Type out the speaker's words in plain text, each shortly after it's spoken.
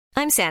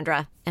I'm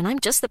Sandra, and I'm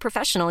just the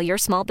professional your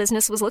small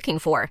business was looking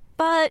for.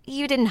 But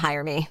you didn't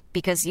hire me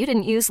because you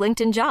didn't use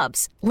LinkedIn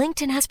Jobs.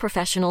 LinkedIn has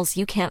professionals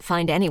you can't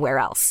find anywhere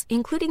else,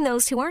 including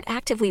those who aren't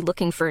actively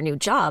looking for a new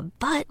job,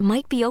 but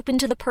might be open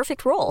to the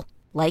perfect role,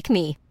 like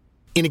me.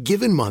 In a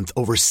given month,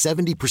 over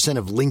 70%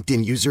 of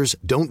LinkedIn users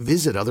don't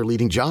visit other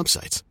leading job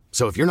sites.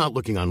 So if you're not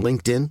looking on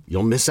LinkedIn,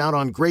 you'll miss out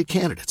on great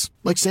candidates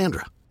like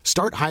Sandra.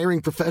 Start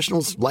hiring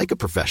professionals like a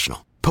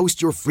professional.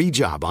 Post your free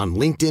job on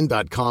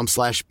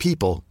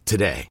linkedin.com/people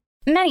today.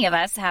 Many of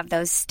us have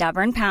those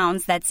stubborn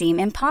pounds that seem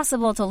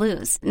impossible to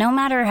lose, no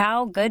matter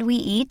how good we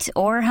eat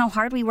or how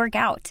hard we work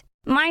out.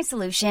 My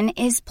solution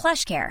is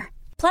PlushCare.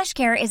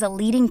 PlushCare is a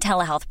leading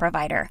telehealth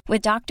provider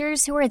with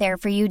doctors who are there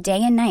for you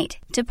day and night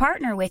to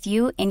partner with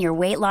you in your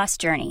weight loss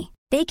journey.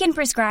 They can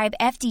prescribe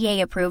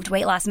FDA-approved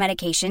weight loss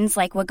medications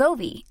like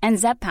Wegovy and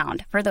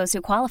Zepbound for those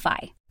who qualify.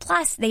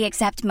 Plus, they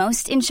accept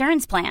most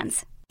insurance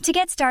plans. To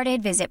get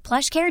started, visit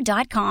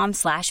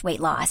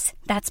plushcare.com/weightloss.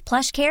 That's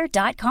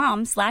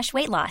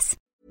plushcare.com/weightloss.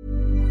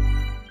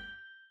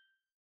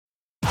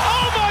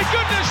 Oh my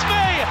goodness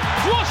me!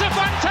 What a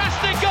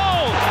fantastic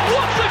goal!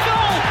 What a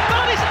goal!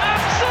 That is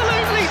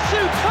absolutely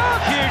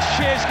superb! Huge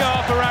cheers go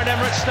up around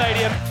Emirates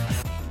Stadium.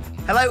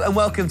 Hello and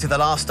welcome to the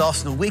last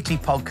Arsenal weekly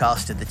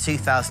podcast of the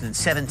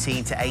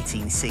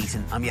 2017-18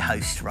 season. I'm your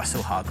host,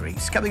 Russell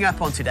Hargreaves. Coming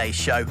up on today's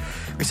show,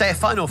 we say a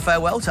final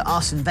farewell to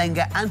Arsene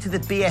Wenger and to the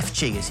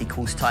BFG as he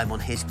calls time on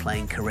his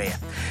playing career.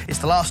 It's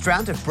the last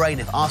round of Brain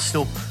of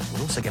Arsenal.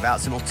 We'll also give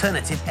out some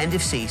alternative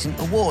end-of-season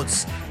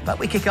awards. But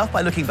we kick off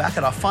by looking back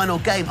at our final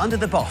game under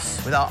the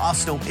boss with our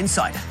Arsenal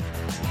Insider.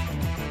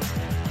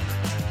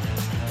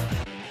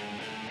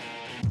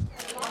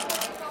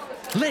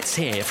 Let's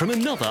hear from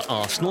another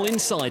Arsenal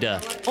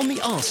insider on the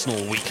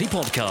Arsenal Weekly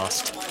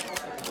Podcast.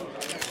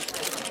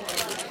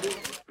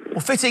 Well,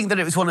 fitting that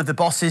it was one of the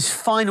boss's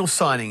final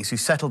signings who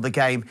settled the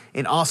game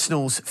in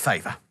Arsenal's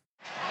favour.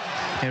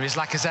 Here is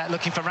Lacazette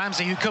looking for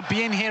Ramsey, who could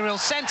be in here. He'll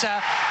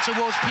centre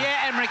towards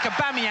Pierre-Emerick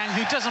Aubameyang,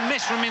 who doesn't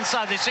miss from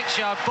inside the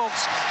 6-yard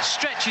box,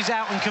 stretches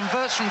out and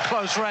converts from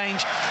close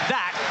range.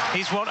 That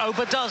is what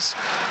Oba does.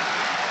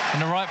 In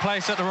the right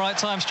place at the right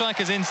time.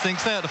 Striker's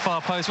instincts there at the far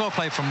post. Well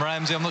played from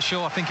Ramsey. I'm not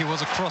sure. I think it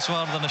was a cross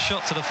rather than a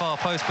shot to the far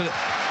post, but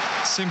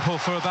simple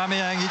for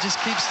Aubameyang. He just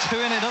keeps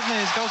doing it, doesn't he?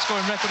 His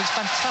goal-scoring record is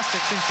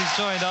fantastic since he's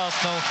joined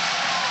Arsenal.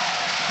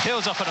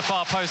 Heels off at the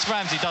far post.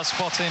 Ramsey does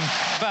spot him.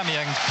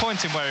 Aubameyang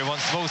pointing where he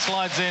wants the ball.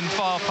 Slides in,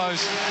 far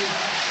post.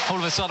 All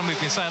of a sudden, we've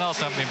been saying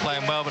Arsenal haven't been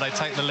playing well, but they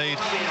take the lead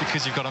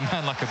because you've got a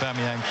man like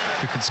Aubameyang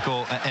who can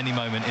score at any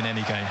moment in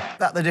any game.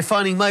 That the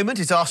defining moment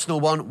is Arsenal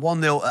won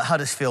 1-0 at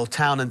Huddersfield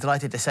Town, and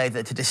delighted to say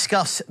that to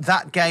discuss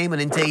that game and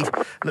indeed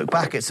look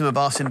back at some of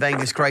Arsene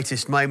Wenger's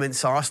greatest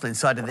moments, our Arsenal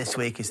Insider this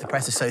week is the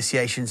Press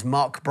Association's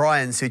Mark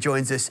Bryans, who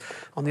joins us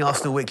on the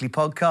Arsenal Weekly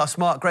Podcast.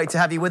 Mark, great to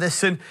have you with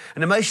us, and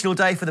an emotional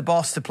day for the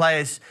boss, the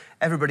players,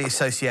 everybody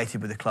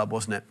associated with the club,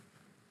 wasn't it?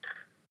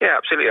 Yeah,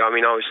 absolutely. I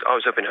mean, I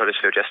was up in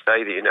Huddersfield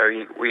yesterday.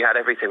 We had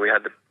everything. We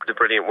had the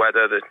brilliant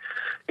weather, the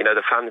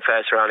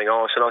fanfare surrounding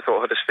Arsenal. I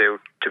thought Huddersfield,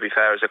 to be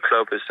fair, as a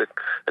club, as a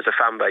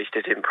fan base,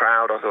 did him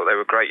proud. I thought they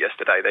were great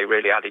yesterday. They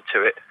really added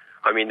to it.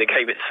 I mean, the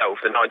game itself,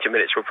 the 90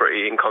 minutes were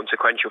pretty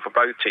inconsequential for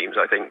both teams,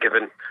 I think,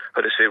 given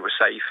Huddersfield was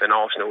safe and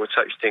Arsenal were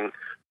toasting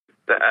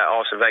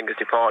Arsene Wenger's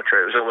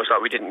departure. It was almost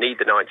like we didn't need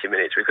the 90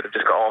 minutes. We could have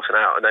just got Arsenal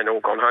out and then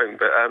all gone home.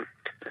 But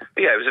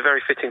yeah, it was a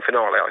very fitting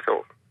finale, I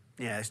thought.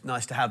 Yeah, it's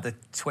nice to have the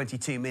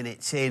 22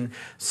 minutes in,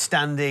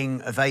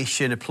 standing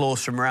ovation, applause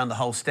from around the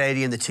whole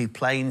stadium, the two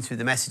planes with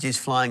the messages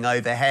flying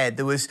overhead.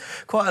 There was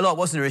quite a lot,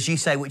 wasn't there, as you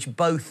say, which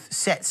both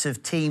sets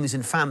of teams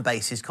and fan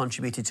bases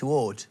contributed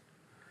toward.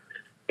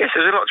 Yes,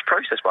 there's a lot to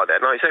process by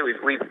then. Like I say,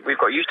 we've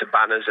got used to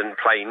banners and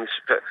planes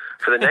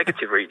for the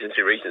negative reasons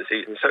in recent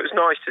seasons. So it was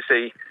nice to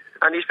see,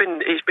 and he's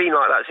been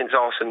like that since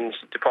Arsene's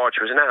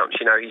departure was announced.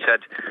 You know, he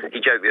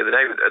joked the other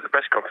day at the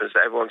press conference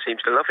that everyone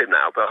seems to love him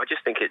now. But I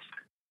just think it's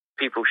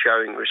people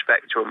showing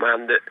respect to a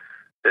man that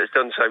has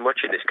done so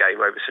much in this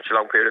game over such a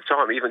long period of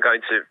time. Even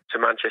going to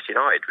Manchester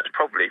United was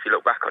probably, if you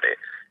look back on it,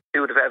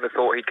 who would have ever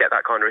thought he'd get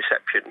that kind of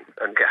reception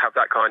and have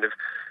that kind of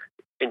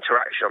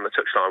interaction on the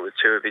touchline with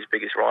two of his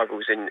biggest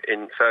rivals in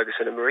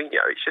Ferguson and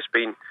Mourinho. It's just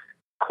been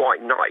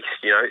quite nice,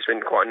 you know. It's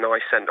been quite a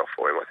nice send-off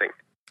for him, I think.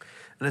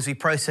 And as we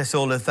process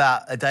all of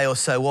that a day or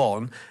so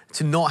on,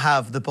 to not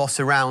have the boss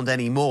around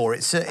anymore,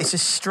 it's a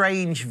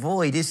strange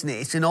void, isn't it?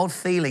 It's an odd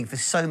feeling for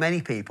so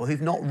many people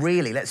who've not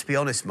really, let's be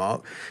honest,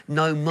 Mark,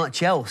 known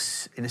much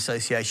else in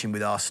association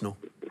with Arsenal.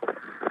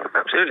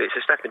 Absolutely. It's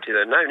a step into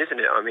the unknown, isn't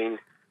it? I mean,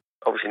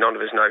 obviously none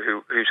of us know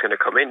who's going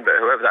to come in, but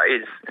whoever that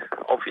is,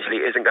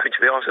 obviously isn't going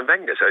to be Arsene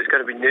Wenger. So it's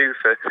going to be new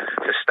for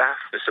staff,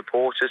 for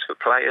supporters, for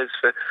players,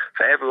 for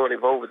everyone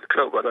involved with the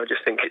club. And I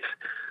just think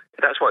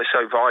that's why it's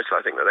so vital,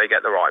 I think, that they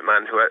get the right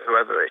man,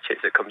 whoever it is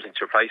that comes in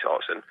to replace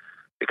Arsene,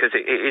 because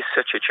it is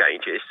such a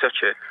change. It is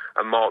such a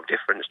marked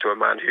difference to a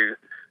man who,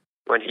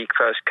 when he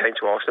first came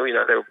to Arsenal, you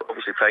know, they were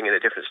obviously playing in a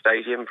different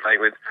stadium,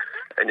 playing with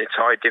an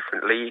entire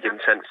different league in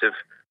the sense of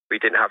we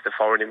didn't have the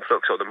foreign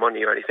influx or the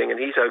money or anything, and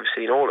he's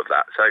overseen all of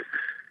that. So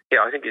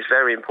I think it's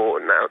very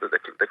important now that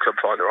the club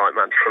find the right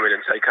man to come in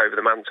and take over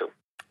the mantle.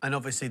 And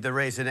obviously there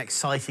is an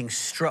exciting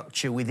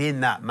structure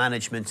within that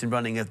management and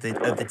running of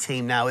the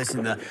team now,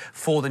 isn't there,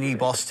 for the new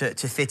boss to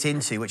fit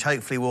into, which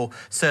hopefully will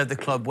serve the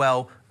club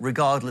well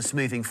regardless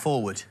moving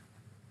forward.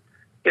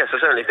 Yes, I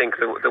certainly think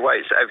the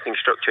way everything's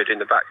structured in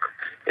the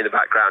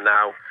background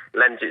now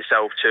lends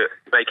itself to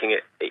making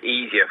it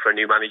easier for a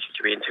new manager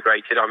to be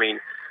integrated. I mean,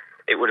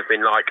 it would have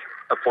been like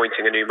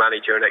appointing a new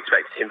manager and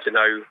expecting him to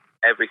know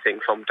everything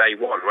from day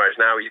one, whereas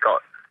now he's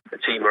got a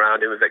team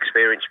around him of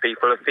experienced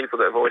people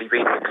that have already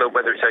been in the club,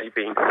 whether it's only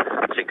been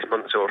 6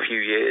 months or a few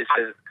years.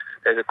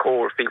 There's a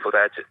core of people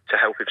there to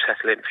help him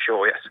settle in, for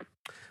sure, yes.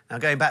 Now,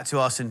 going back to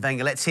Arsene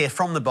Wenger, let's hear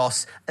from the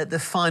boss at the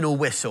final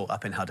whistle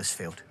up in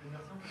Huddersfield.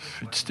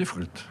 It's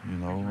difficult,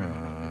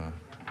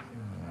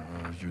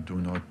 you do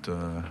not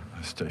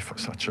stay for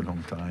such a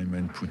long time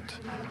and put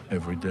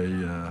every day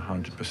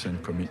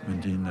 100%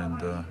 commitment in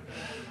and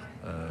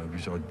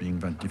without being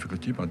that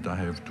difficulty, but I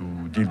have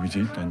to deal with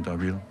it, and I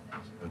will.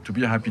 To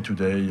be happy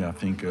today, I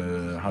think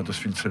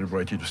Huddersfield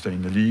celebrated to stay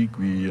in the league.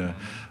 We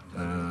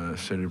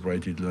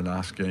celebrated the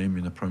last game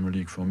in the Premier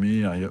League for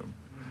me. I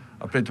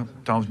played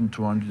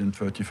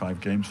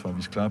 1,235 games for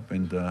this club,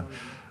 and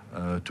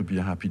to be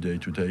a happy day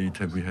today,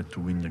 we had to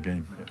win the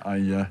game.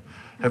 I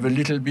have a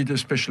little bit of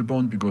special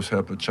bond because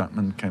Herbert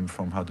Chapman came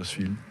from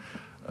Huddersfield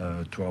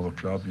to our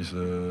club. He's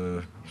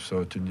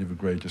certainly the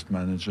greatest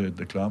manager at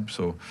the club,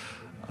 so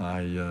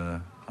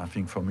I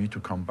think for me to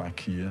come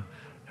back here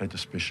had a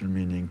special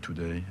meaning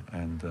today,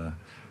 and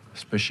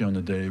especially on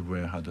a day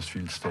where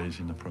Huddersfield stays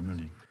in the Premier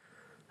League.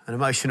 An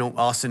emotional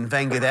Arsene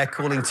Wenger there,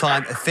 calling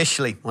time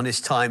officially on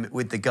his time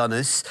with the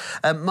Gunners.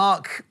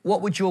 Mark,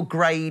 what would your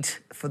grade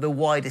for the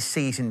wider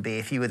season be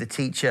if you were the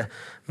teacher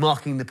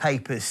marking the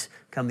papers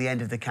come the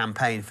end of the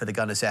campaign for the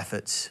Gunners'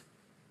 efforts?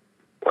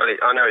 Well,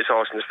 I know it's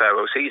Arsenal's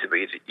farewell season, but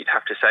you'd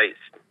have to say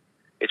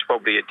it's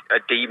probably a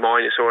D-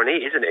 or an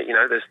E, isn't it?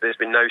 There's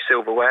been no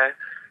silverware.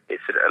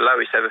 It's the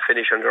lowest ever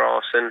finish under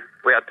Arsene.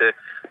 We had the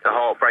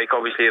heartbreak,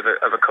 obviously, of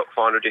a cup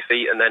final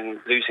defeat, and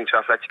then losing to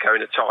Atletico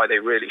in a tie they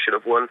really should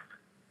have won.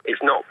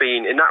 It's not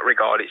been, in that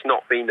regard, it's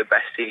not been the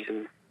best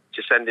season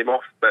to send him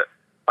off, but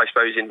I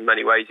suppose in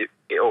many ways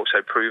it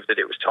also proved that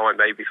it was time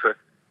maybe for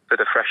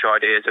the fresh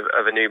ideas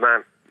of a new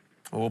man.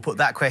 Well, we'll put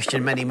that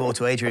question, many more,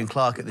 to Adrian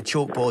Clarke at the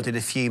chalkboard in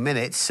a few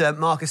minutes.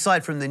 Mark,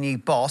 aside from the new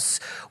boss,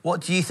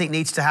 what do you think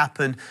needs to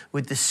happen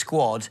with the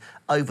squad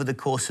over the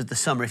course of the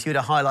summer? If you were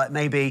to highlight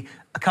maybe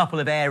a couple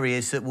of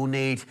areas that will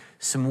need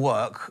some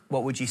work,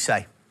 what would you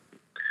say?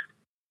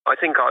 I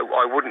think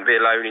I wouldn't be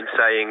alone in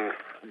saying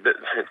that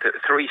the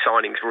three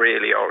signings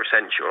really are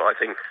essential. I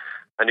think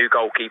a new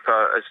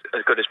goalkeeper,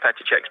 as good as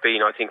Petr Cech's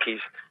been, I think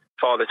his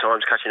father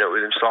time's catching up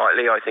with him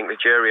slightly. I think the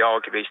jury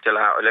arguably is still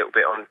out a little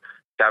bit on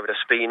David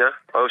Ospina.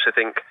 I also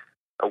think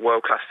a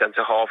world-class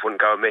centre-half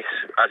wouldn't go amiss,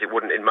 as it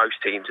wouldn't in most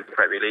teams in the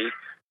Premier League,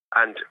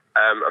 and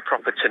a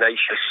proper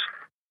tenacious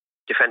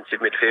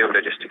defensive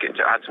midfielder just to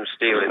add some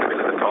steel in the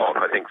middle of the park,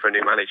 I think, for a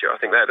new manager. I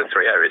think they're the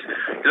three areas.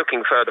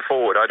 Looking further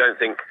forward, I don't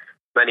think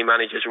many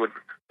managers would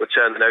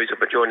turn the nose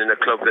up at joining a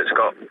club that's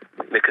got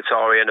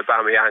Mkhitaryan,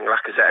 Aubameyang,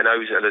 Lacazette and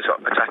Ozil as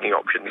attacking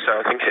options. So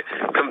I think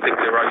some things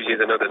are rosier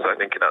than others, I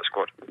think, in that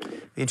squad.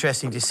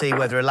 Interesting to see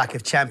whether a lack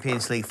of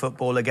Champions League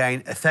football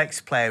again affects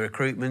player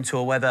recruitment,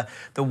 or whether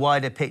the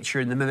wider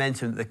picture and the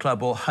momentum that the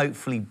club will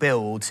hopefully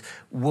build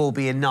will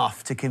be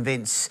enough to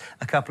convince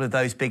a couple of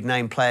those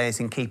big-name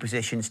players in key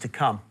positions to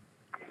come.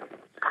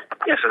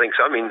 Yes, I think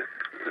so. I mean,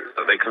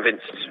 they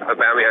convinced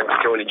Aubameyang to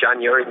join in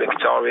January.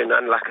 Mkhitaryan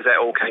and Lacazette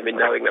all came in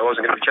knowing there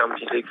wasn't going to be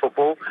Champions League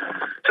football.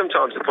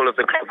 Sometimes the pull of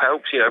the club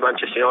helps.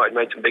 Manchester United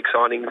made some big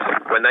signings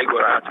when they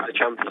were out of the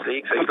Champions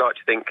League, so you'd like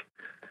to think,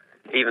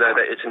 even though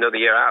it's another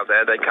year out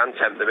there, they can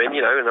tempt them in,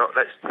 and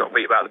let's not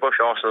beat about the bush.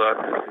 Arsenal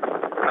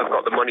have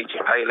got the money to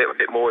pay a little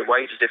bit more in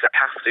wages if they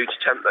have to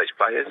tempt those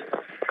players.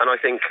 And I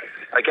think,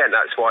 again,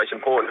 that's why it's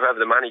important,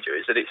 whoever the manager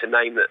is, that it's a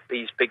name that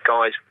these big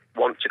guys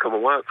want to come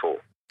and work for.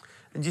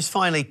 And just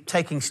finally,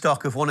 taking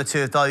stock of one or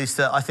two of those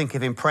that I think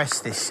have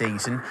impressed this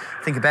season.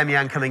 I think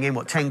Aubameyang coming in,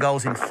 10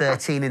 goals in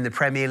 13 in the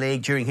Premier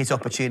League during his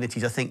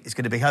opportunities. I think it's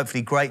going to be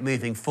hopefully great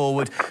moving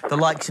forward. The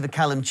likes of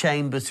Callum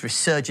Chambers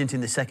resurgent in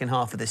the second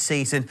half of the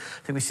season. I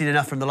think we've seen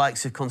enough from the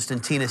likes of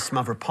Konstantinos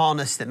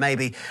Mavropanos that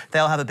maybe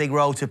they'll have a big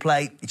role to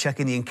play. You check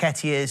in the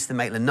Nketiahs, the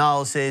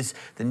Maitland-Nileses,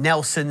 the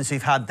Nelsons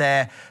who've had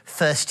their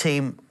first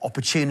team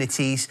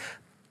opportunities.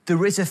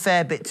 There is a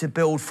fair bit to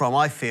build from,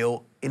 I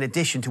feel, in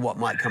addition to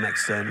what might come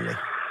externally.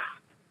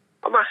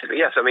 Oh, massively,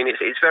 yes. I mean,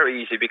 it's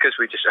very easy because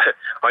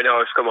I know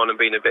I've come on and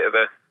been a bit of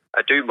a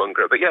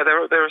doom-monger, but yeah,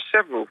 there are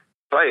several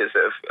players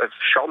that have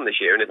shone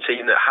this year in a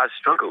team that has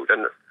struggled,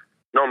 and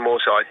none more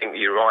so, I think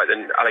you're right,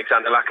 than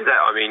Alexander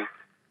Lacazette. I mean,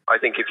 I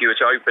think if you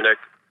were to open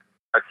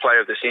a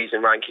player of the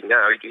season ranking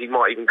now, he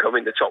might even come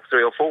in the top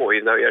 3 or 4,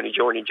 even though he only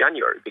joined in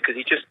January, because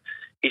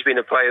he's been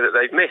a player that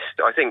they've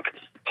missed. I think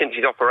since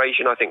his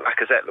operation, I think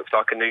Lacazette looks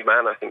like a new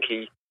man. I think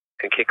he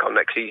can kick on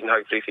next season,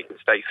 hopefully, if he can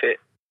stay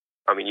fit.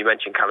 I mean, you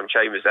mentioned Callum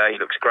Chambers there. He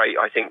looks great.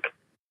 I think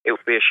it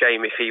would be a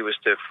shame if he was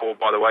to fall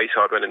by the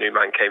wayside when a new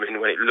man came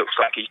in, when it looks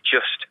like he's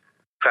just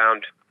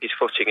found his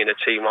footing in a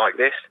team like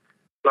this.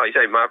 Like you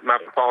say,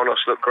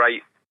 Mavropanos looked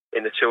great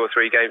in the 2 or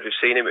 3 games we've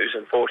seen him. It was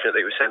unfortunate that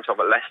he was sent off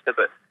at Leicester,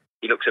 but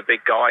he looks a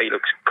big guy, he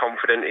looks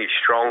confident, he's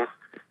strong.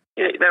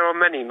 There are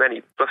many,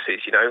 many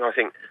pluses, I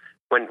think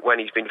when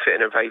he's been fit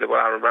and available,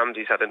 Aaron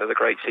Ramsey's had another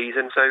great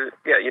season. So,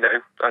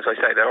 as I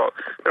say, there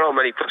are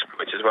many plus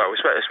points as well,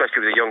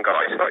 especially with the young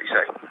guys, like you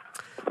say.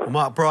 Well,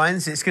 Mark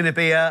Bryans, it's going to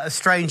be a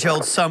strange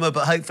old summer,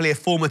 but hopefully a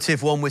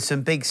formative one with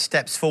some big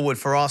steps forward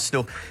for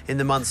Arsenal in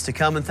the months to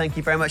come. And thank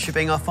you very much for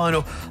being our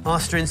final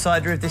Arsenal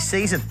Insider of this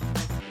season.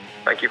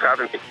 Thank you for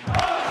having me.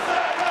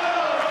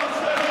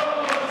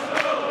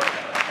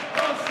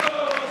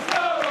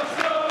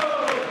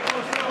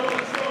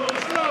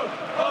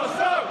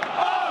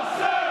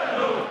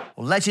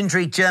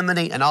 Legendary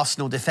Germany and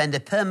Arsenal defender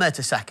Per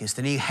Mertesacker is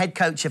the new head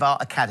coach of our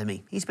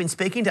academy. He's been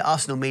speaking to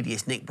Arsenal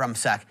media's Nick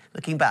Brumsack,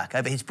 looking back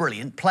over his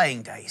brilliant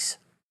playing days.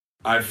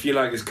 I feel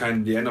like it's kind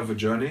of the end of a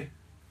journey,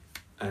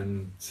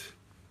 and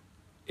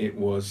it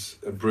was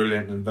a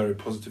brilliant and very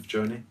positive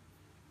journey.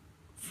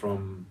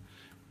 From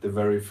the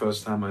very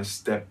first time I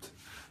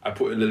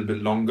put a little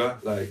bit longer,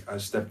 like I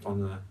stepped on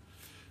the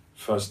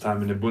first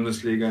time in the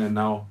Bundesliga, and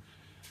now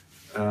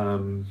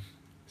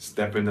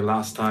stepping the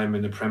last time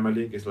in the Premier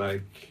League. Is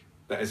like,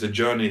 that is a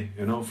journey,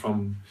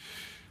 from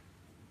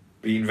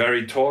being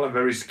very tall and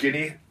very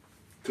skinny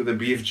to the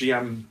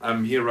BFG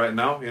I'm here right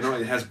now.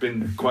 It has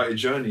been quite a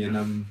journey,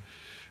 and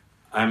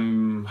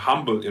I'm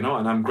humbled, and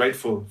I'm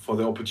grateful for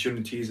the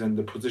opportunities and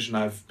the position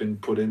I've been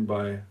put in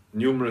by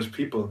numerous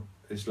people.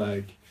 It's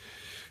like,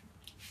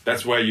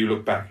 that's where you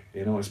look back,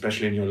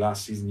 especially in your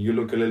last season. You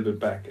look a little bit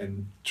back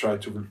and try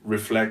to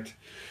reflect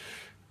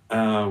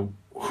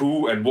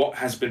who and what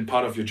has been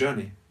part of your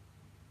journey.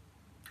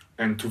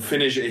 And to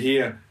finish it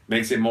here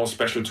makes it more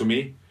special to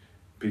me,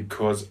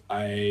 because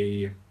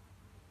I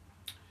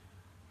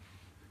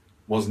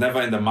was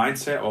never in the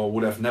mindset, or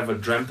would have never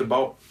dreamt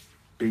about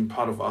being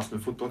part of Arsenal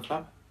Football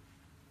Club.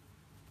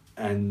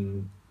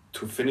 And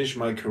to finish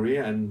my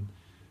career, and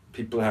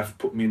people have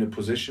put me in a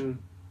position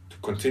to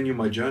continue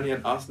my journey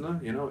at Arsenal,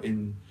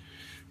 in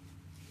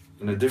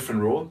a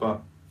different role,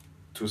 but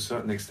to a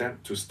certain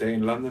extent, to stay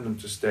in London and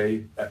to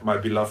stay at my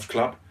beloved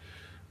club,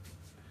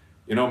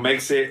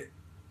 makes it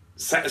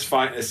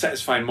a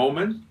satisfying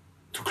moment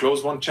to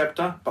close one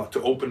chapter, but to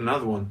open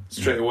another one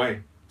straight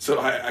away. So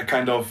I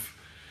kind of,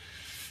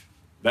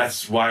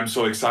 that's why I'm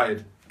so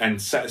excited and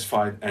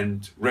satisfied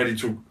and ready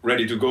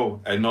to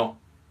go, and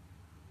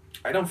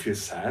I don't feel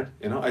sad,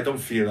 I don't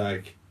feel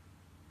like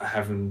I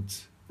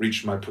haven't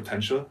reached my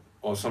potential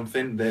or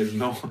something.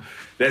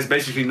 There's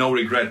basically no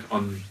regret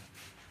on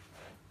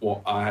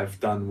what I have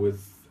done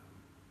with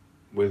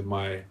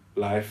my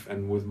life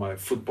and with my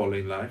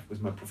footballing life,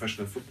 with my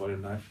professional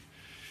footballing life.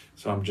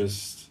 So I'm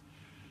just,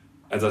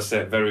 as I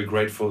said, very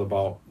grateful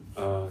about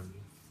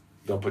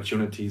the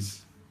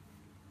opportunities.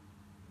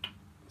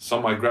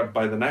 Some I grabbed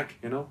by the neck,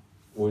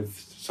 with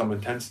some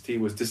intensity,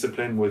 with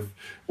discipline, with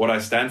what I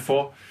stand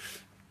for.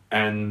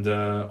 And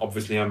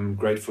obviously I'm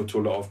grateful to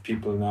a lot of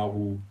people now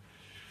who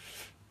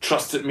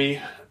trusted me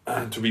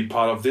to be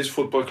part of this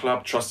football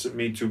club, trusted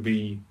me to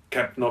be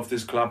captain of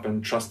this club,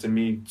 and trusted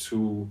me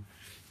to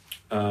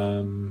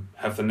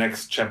have the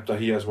next chapter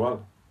here as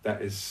well.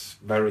 That is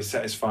very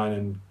satisfying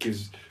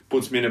and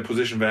puts me in a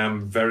position where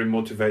I'm very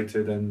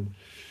motivated and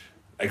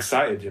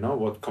excited,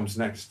 what comes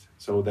next.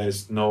 So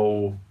there's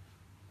no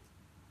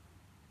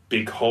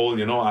big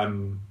hole,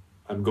 I'm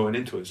going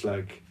into it. It's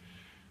like,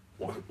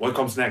 what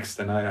comes next?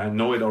 And I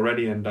know it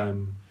already, and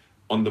I'm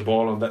on the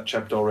ball on that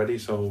chapter already.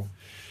 So,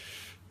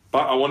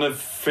 but I want to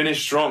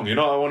finish strong,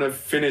 I want to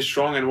finish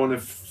strong and want to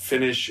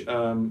finish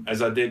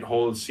as I did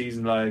whole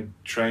season, like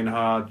train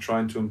hard,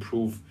 trying to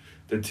improve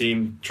the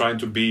team, trying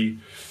to be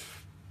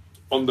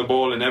on the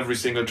ball in every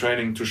single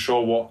training to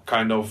show what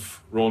kind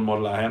of role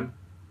model I am.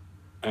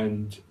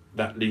 And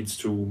that leads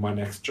to my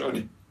next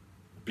journey,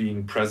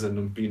 being present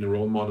and being a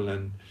role model,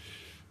 and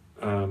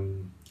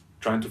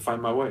trying to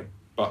find my way.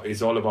 But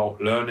it's all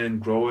about learning,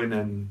 growing,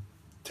 and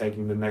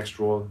taking the next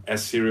role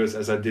as serious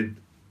as I did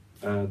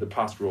the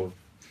past role.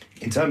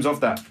 In terms of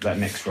that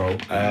next role,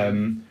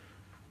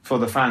 for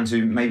the fans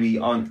who maybe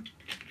aren't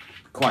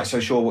quite so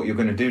sure what you're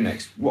going to do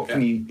next, what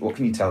can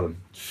you tell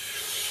them?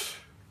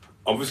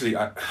 Obviously,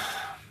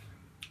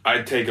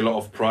 I take a lot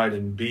of pride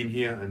in being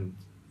here and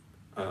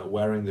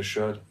wearing the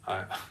shirt.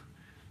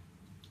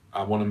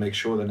 I want to make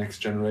sure the next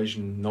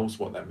generation knows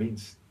what that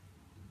means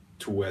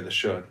to wear the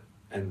shirt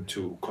and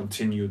to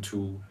continue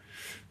to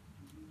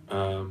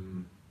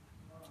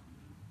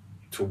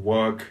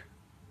work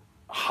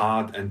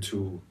hard and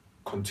to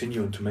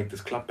continue and to make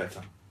this club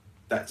better.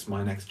 That's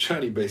my next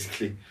journey,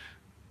 basically.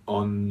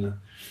 And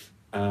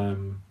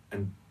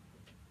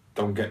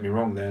don't get me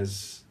wrong,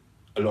 there's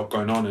a lot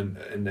going on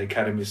in the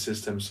academy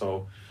system.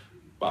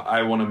 But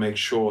I want to make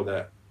sure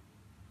that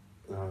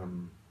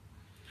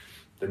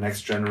the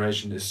next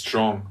generation is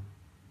strong,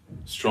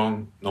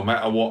 no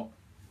matter what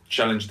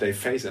challenge they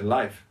face in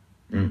life.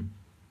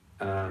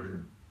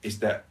 Is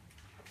that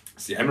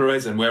it's the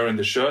Emirates and wearing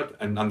the shirt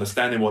and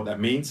understanding what that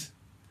means.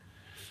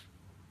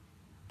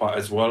 But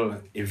as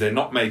well, if they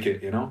not make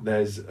it,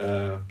 there's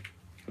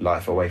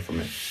life away from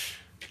it.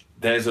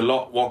 There's a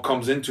lot what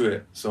comes into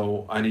it.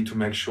 So I need to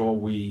make sure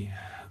we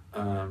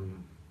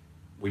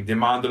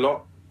demand a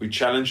lot, we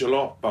challenge a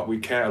lot, but we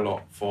care a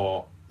lot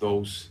for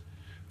those,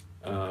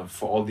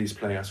 for all these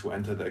players who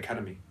enter the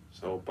academy.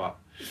 So, but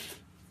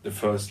the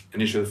first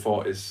initial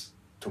thought is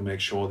to make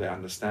sure they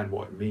understand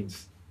what it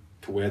means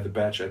to wear the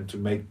badge and to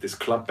make this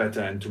club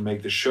better and to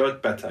make the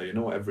shirt better,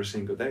 every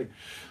single day.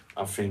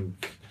 I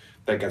think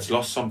that gets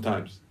lost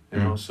sometimes,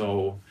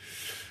 so...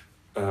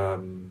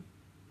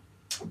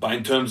 but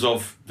in terms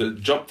of the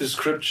job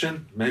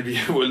description, maybe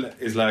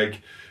is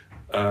like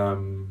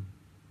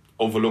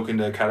overlooking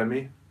the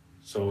academy.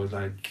 So it's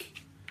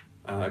like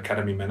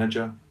academy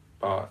manager.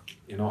 But,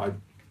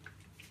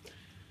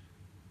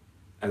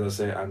 as I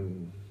say, I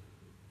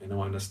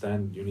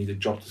understand you need a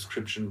job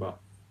description, but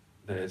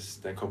there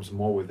comes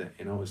more with it.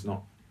 It's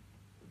not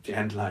the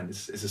end line.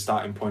 It's a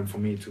starting point for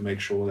me to make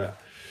sure that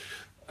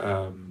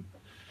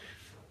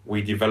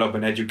we develop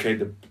and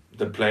educate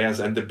the players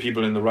and the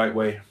people in the right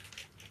way.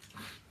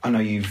 I know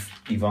you've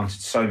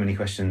answered so many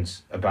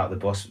questions about the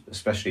boss,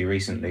 especially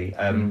recently.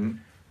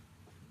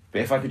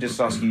 But if I could just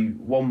ask you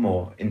one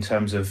more in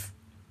terms of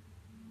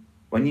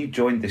when you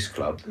joined this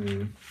club,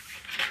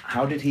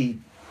 how did he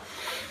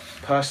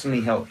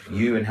personally help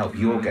you and help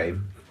your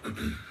game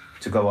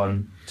to go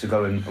and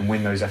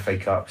win those FA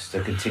Cups,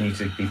 to continue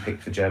to be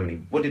picked for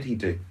Germany? What did he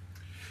do?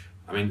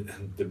 I mean,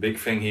 the big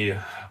thing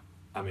here,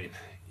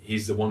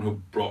 he's the one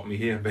who brought me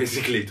here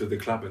basically to the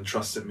club and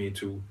trusted me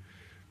to.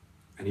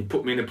 And he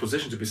put me in a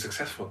position to be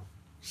successful.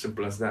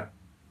 Simple as that.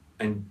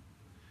 And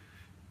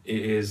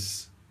it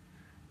is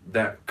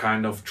that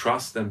kind of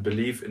trust and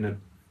belief in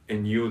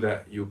you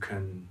that you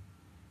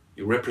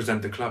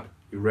represent the club.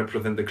 You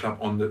represent the club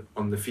on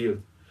the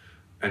field.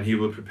 And he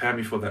will prepare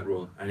me for that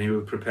role. And he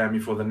will prepare me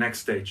for the next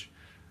stage.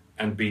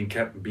 And being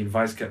captain, being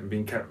vice captain,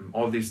 being captain.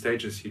 All these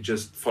stages, he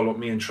just followed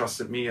me and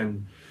trusted me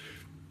and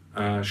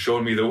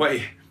showed me the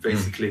way,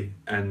 basically.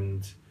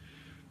 And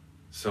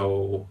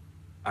so...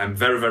 I'm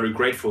very, very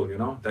grateful,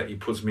 that he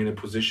puts me in a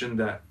position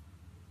that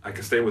I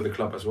can stay with the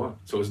club as well.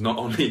 So it's not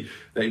only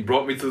that he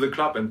brought me to the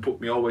club and put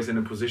me always in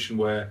a position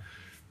where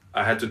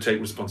I had to take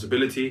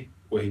responsibility,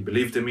 where he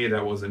believed in me, that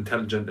I was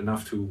intelligent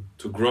enough to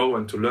grow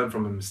and to learn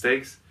from my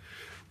mistakes,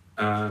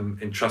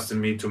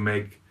 entrusting me to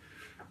make,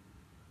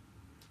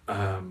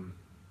 even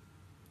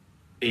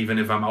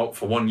if I'm out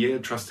for 1 year,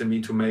 trusting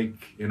me to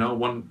make,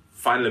 one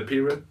final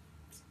appearance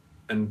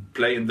and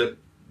play in the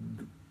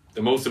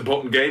most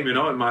important game, in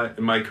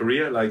my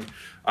career, like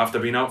after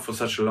being out for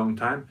such a long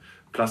time,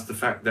 plus the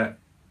fact that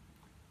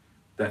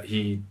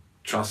he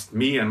trusts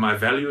me and my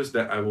values,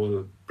 that I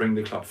will bring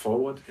the club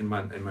forward in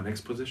my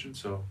next position.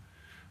 So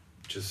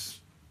just...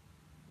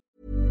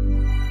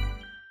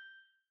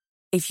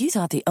 If you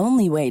thought the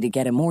only way to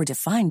get a more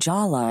defined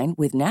jawline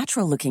with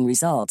natural-looking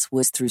results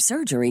was through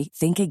surgery,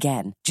 think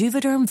again.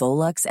 Juvederm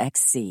Volux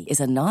XC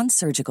is a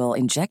non-surgical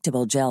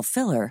injectable gel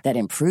filler that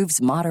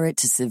improves moderate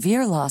to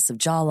severe loss of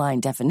jawline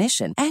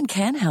definition and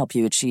can help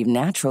you achieve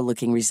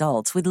natural-looking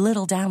results with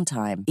little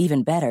downtime.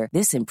 Even better,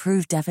 this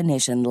improved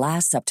definition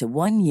lasts up to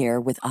 1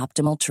 year with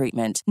optimal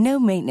treatment. No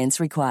maintenance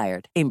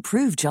required.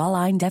 Improve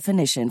jawline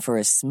definition for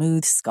a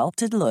smooth,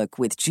 sculpted look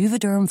with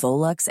Juvederm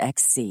Volux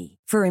XC.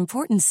 For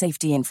important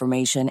safety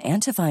information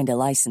and to find a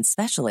licensed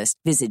specialist,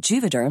 visit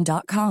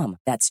Juvederm.com.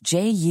 That's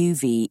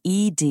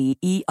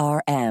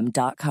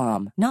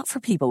JUVEDERM.com. Not for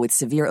people with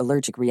severe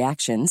allergic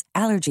reactions,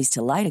 allergies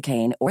to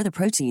lidocaine, or the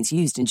proteins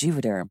used in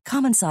Juvederm.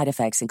 Common side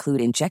effects include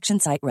injection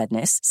site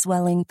redness,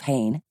 swelling,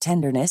 pain,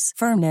 tenderness,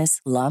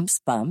 firmness, lumps,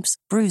 bumps,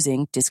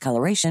 bruising,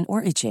 discoloration,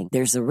 or itching.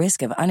 There's a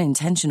risk of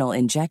unintentional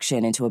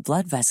injection into a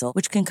blood vessel,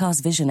 which can cause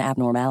vision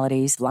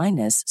abnormalities,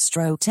 blindness,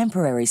 stroke,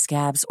 temporary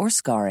scabs, or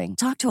scarring.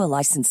 Talk to a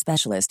licensed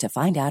specialist to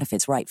find out if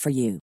it's right for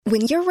you.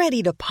 When you're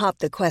ready to pop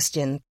the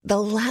question, the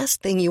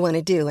last thing you want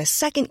to do is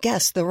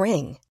second-guess the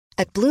ring.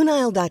 At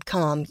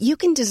BlueNile.com, you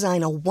can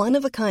design a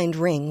one-of-a-kind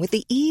ring with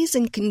the ease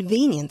and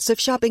convenience of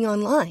shopping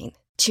online.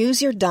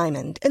 Choose your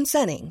diamond and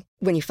setting.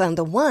 When you find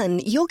the one,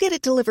 you'll get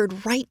it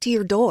delivered right to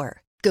your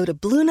door. Go to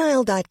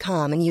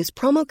BlueNile.com and use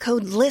promo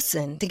code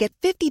LISTEN to get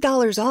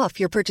 $50 off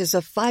your purchase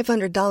of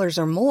 $500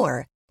 or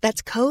more.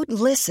 That's code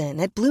LISTEN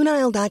at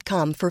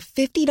BlueNile.com for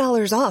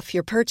 $50 off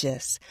your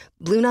purchase.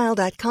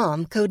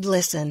 BlueNile.com, code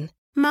LISTEN.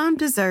 Mom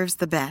deserves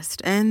the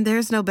best, and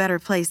there's no better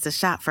place to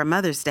shop for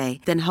Mother's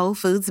Day than Whole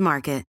Foods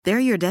Market. They're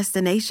your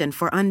destination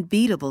for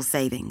unbeatable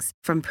savings,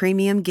 from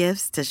premium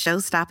gifts to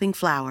show-stopping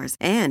flowers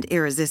and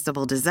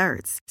irresistible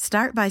desserts.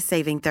 Start by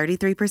saving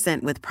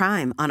 33% with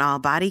Prime on all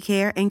body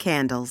care and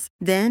candles.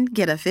 Then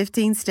get a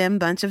 15-stem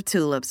bunch of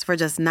tulips for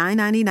just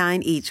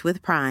 $9.99 each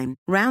with Prime.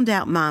 Round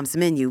out Mom's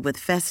menu with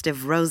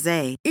festive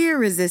rosé,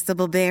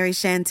 irresistible berry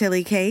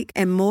chantilly cake,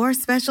 and more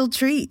special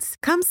treats.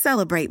 Come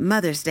celebrate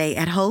Mother's Day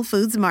at Whole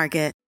Foods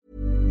Market.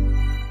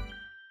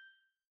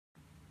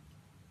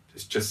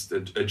 It's just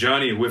a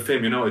journey with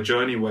him, a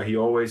journey where he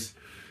always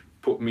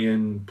put me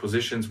in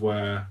positions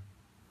where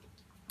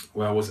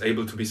where I was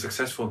able to be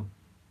successful,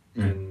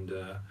 and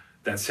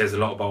that says a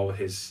lot about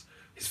his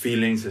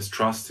feelings, his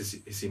trust,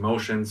 his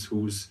emotions.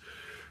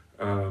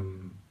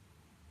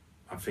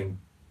 I think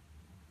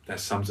that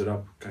sums it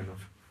up, kind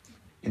of.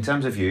 In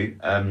terms of you,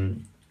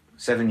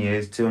 7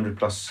 years, 200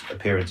 plus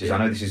appearances. I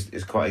know this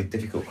is quite a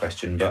difficult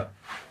question, but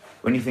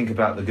when you think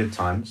about the good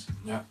times,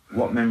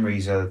 what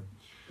memories are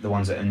the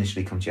ones that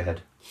initially come to your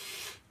head?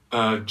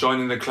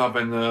 Joining the club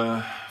in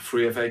the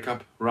 3 FA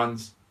Cup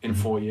runs in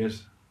 4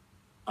 years.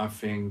 I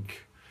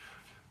think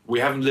we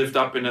haven't lived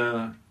up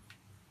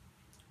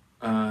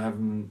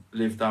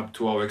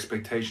to our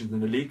expectations in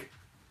the league.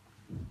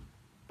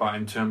 But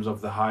in terms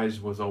of the highs,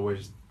 was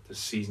always the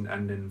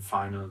season-ending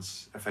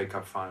finals, FA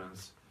Cup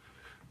finals,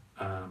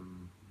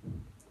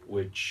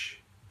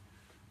 which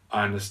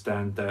I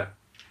understand that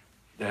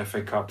the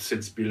FA Cup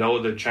sits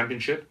below the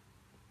Championship,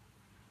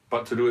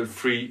 but to do it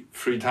three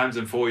times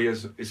in 4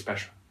 years is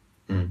special,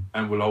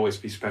 and will always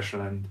be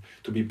special. And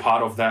to be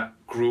part of that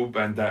group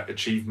and that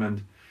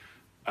achievement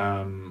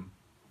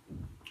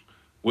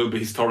will be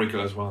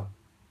historical as well.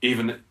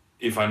 Even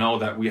if I know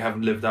that we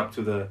haven't lived up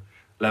to the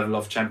level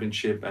of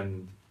Championship,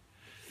 and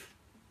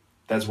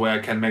that's where I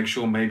can make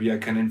sure maybe I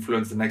can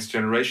influence the next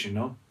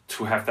generation,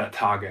 to have that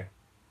target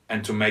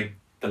and to make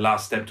the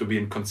last step to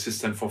being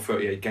consistent for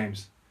 38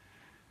 games.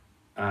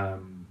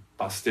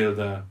 But still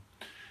the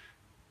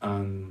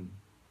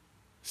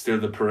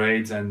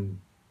parades and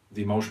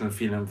the emotional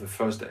feeling of the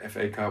first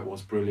FA Cup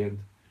was brilliant.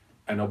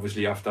 And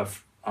obviously after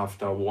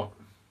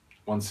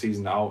one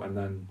season out, and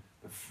then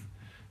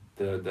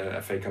the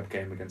FA Cup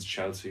game against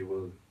Chelsea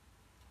will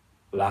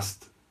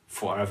last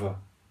forever,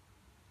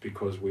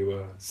 because we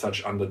were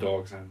such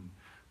underdogs and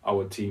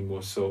our team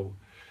was so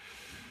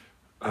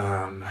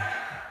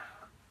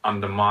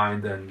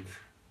undermined and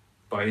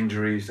by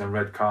injuries and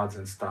red cards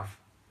and stuff.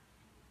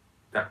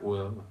 That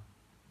will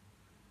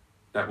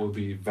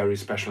be a very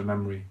special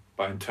memory.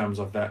 But in terms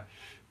of that,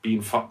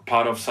 being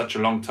part of such a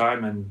long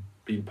time and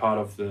being part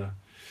of the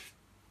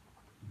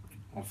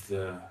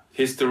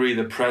history,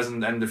 the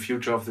present and the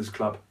future of this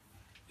club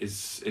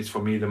is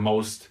for me the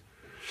most.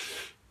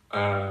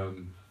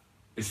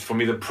 It's for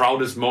me the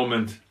proudest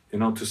moment,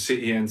 to sit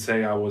here and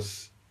say I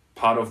was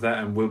part of that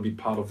and will be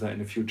part of that in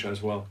the future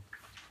as well.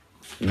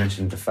 You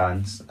mentioned the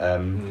fans.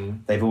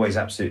 They've always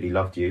absolutely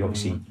loved you.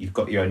 Obviously, you've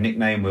got your own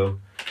nickname. We'll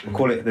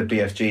call it the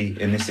BFG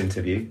in this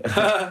interview.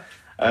 How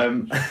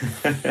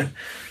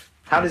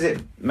does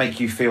it make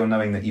you feel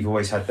knowing that you've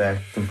always had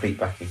their complete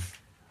backing?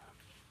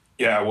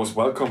 Yeah, I was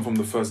welcome from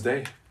the first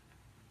day.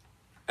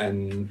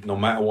 And no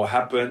matter what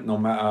happened, no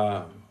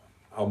matter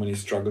how many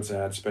struggles I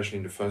had, especially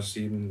in the first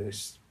season, they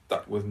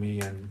stuck with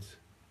me. And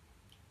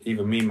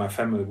even me and my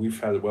family, we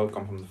felt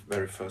welcome from the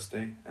very first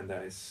day. And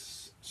that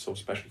is so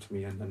special to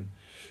me. And then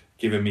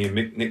giving me a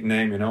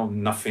nickname,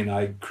 nothing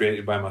I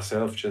created by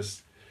myself,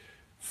 just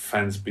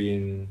fans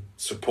being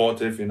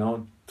supportive,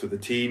 to the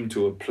team,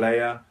 to a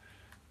player.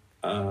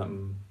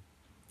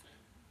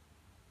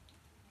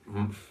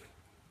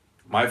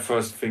 My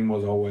first thing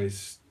was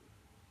always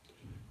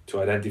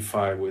to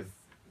identify with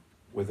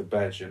a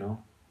badge,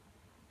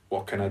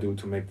 What can I do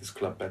to make this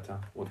club better?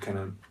 What can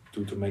I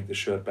do to make the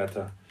shirt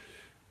better?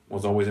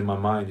 Was always in my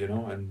mind,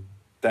 and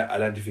that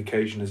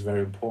identification is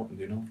very important,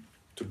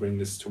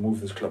 to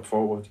move this club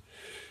forward.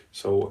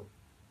 So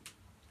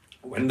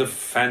when the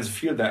fans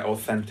feel that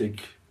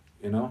authentic,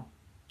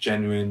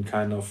 genuine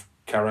kind of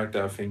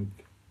character, I think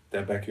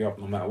they back you up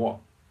no matter what.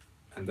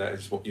 And that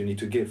is what you need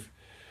to give.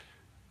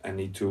 And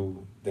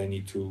they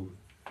need to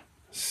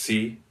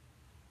see.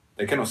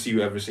 They cannot see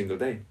you every single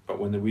day, but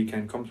when the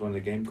weekend comes, when the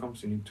game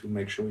comes, you need to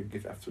make sure you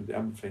give absolutely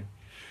everything.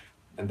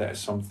 And that is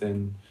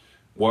something,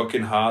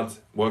 working hard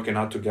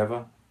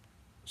together,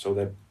 so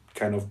they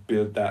kind of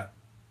build that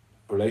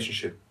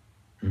relationship.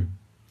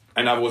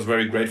 And I was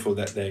very grateful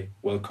that they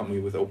welcomed me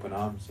with open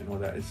arms.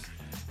 That is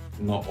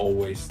not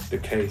always the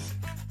case.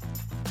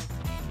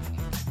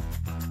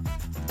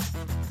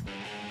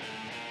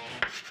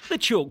 The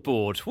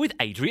Chalkboard with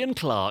Adrian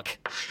Clark.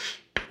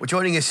 Well,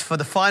 joining us for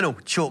the final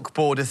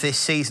chalkboard of this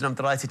season, I'm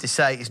delighted to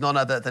say, is none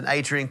other than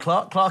Adrian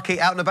Clark. Clarky,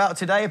 out and about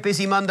today, a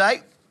busy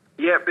Monday?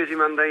 Yeah, busy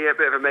Monday, a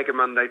bit of a mega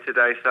Monday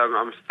today, so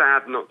I'm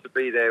sad not to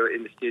be there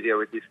in the studio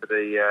with you for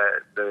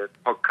the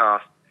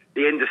podcast,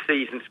 the end of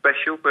season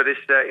special, but it's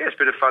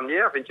been a fun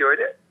year, I've enjoyed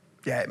it.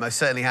 Yeah, it most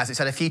certainly has. It's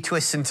had a few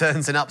twists and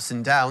turns and ups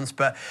and downs,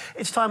 but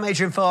it's time,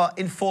 Adrian, for our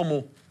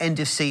informal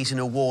end-of-season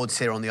awards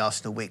here on the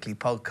Arsenal Weekly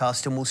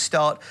podcast, and we'll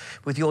start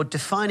with your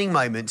defining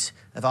moment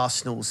of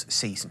Arsenal's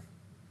season.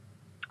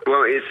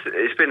 Well,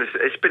 it's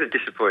been a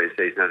disappointing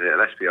season, hasn't it?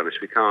 Let's be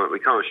honest. We can't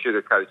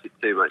sugarcoat it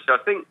too much. So I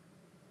think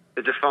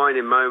the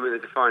defining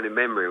moment, the defining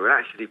memory would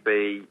actually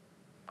be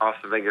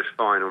Arsene Wenger's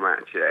final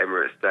match at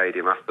Emirates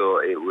Stadium. I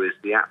thought it was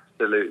the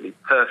absolutely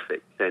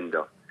perfect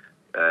send-off.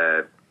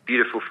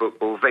 Beautiful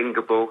football,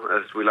 Wenger ball,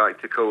 as we like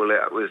to call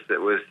it, was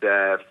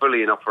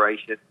fully in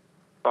operation.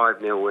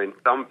 5-0 win,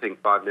 thumping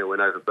 5-0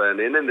 win over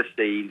Burnley, and then the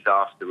scenes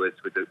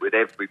afterwards with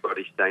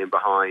everybody staying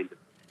behind,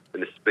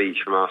 and the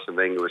speech from Arsene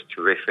Wenger was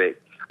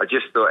terrific. I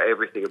just thought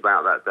everything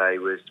about that day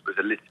was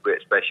a little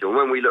bit special. And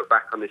when we look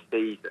back on this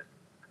season,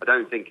 I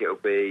don't think it'll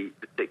be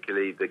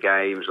particularly the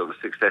games or the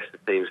success the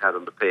teams had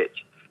on the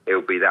pitch.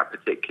 It'll be that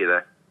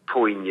particular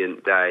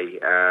poignant day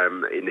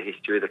in the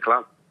history of the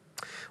club.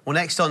 Well,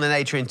 next on then,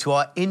 Adrian, to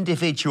our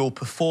individual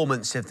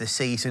performance of the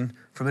season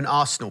from an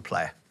Arsenal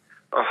player.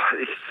 Oh,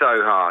 it's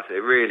so hard.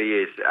 It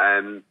really is.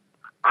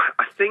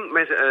 I think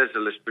Mesut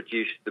Ozil has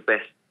produced the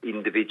best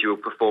individual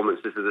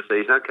performances of the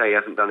season. OK, he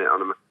hasn't done it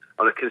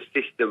on a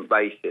consistent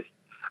basis.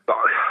 But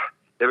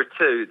there are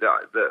two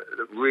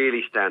that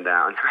really stand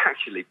out, and they're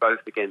actually both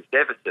against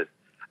Everton.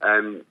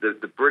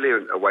 The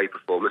brilliant away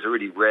performance, a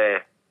really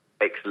rare,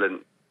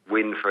 excellent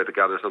win for the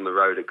Gunners on the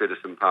road at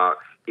Goodison Park.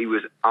 He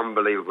was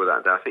unbelievable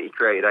that day. I think he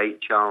created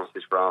 8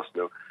 chances for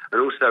Arsenal. And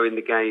also in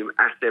the game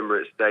at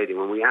Emirates Stadium,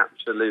 when we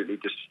absolutely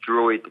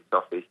destroyed the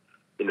Toffees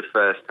in the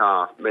first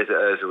half, Mesut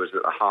Ozil was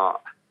at the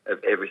heart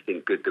of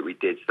everything good that we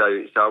did.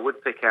 So I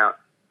would pick out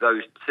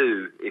those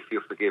two, if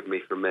you'll forgive me,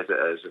 from Mesut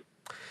Ozil.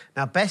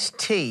 Now, best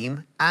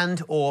team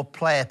and or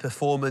player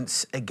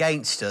performance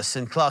against us.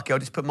 And Clarky, I'll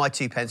just put my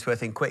 2 pence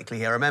worth in quickly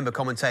here. I remember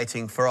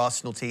commentating for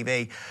Arsenal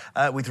TV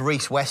with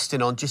Reece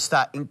Weston on just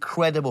that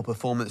incredible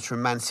performance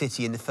from Man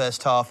City in the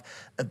first half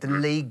of the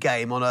league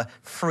game on a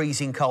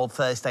freezing cold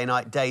Thursday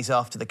night, days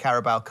after the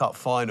Carabao Cup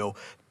final.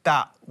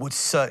 That would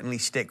certainly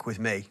stick with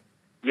me.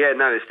 Yeah,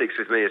 no, it sticks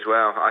with me as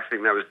well. I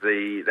think that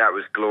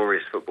was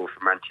glorious football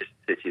for Manchester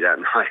City that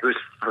night. It was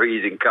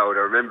freezing cold.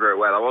 I remember it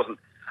well.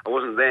 I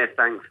wasn't there,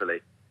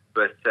 thankfully,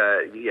 but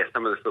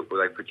some of the football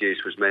they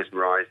produced was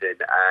mesmerising,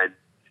 and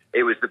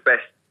it was the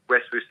best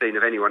we've seen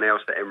of anyone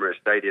else at Emirates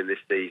Stadium this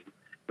season.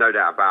 No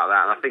doubt about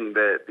that. And I think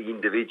the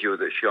individual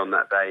that shone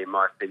that day, in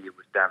my opinion,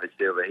 was David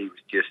Silva. He was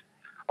just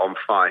on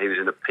fire. He was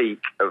in a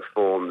peak of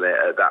form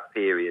there at that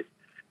period.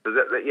 So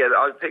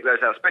I'd pick those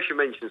out. Special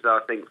mentions, though,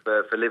 I think,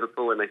 for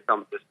Liverpool when they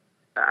thumped us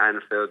at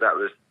Anfield. That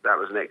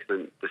was an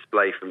excellent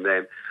display from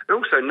them. And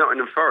also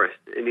Nottingham Forest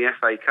in the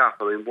FA Cup.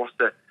 I mean,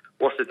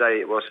 what a day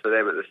it was for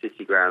them at the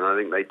City Ground. I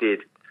think they did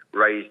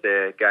raise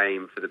their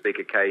game for the big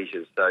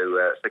occasion.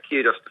 So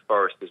kudos to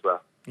Forest as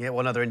well. Yeah,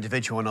 one other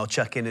individual one I'll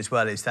chuck in as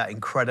well is that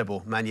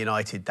incredible Man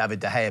United David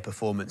De Gea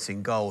performance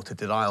in goal to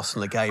deny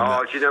Arsenal a game.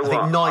 Oh, do you know what?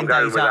 I think 9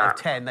 days out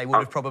of 10 they would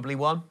have probably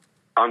won.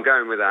 I'm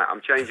going with that. I'm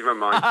changing my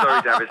mind.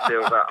 Sorry, David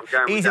Silva. I'm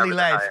going with easily David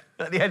led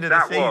De Gea. at the end of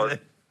the season.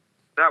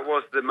 That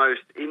was the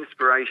most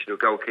inspirational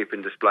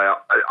goalkeeping display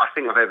I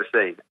think I've ever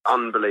seen.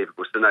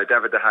 Unbelievable. So no,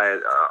 David De Gea.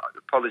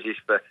 Apologies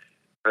for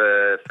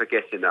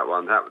forgetting that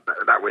one.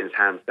 That wins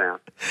hands down.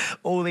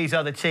 All these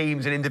other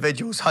teams and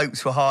individuals'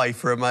 hopes were high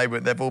for a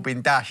moment. They've all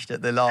been dashed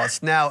at the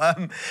last. Now,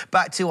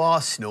 back to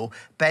Arsenal.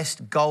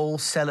 Best goal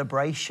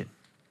celebration.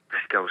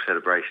 Best goal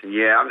celebration.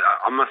 Yeah,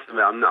 I must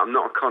admit, I'm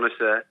not a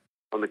connoisseur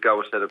on the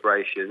goal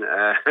celebration.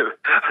 I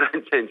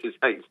don't tend to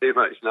take too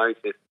much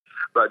notice.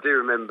 But I do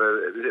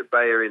remember, was it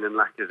Bellerin and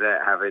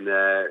Lacazette having,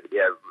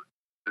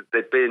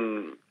 there'd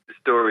been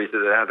stories that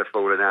they had a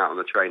falling out on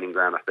the training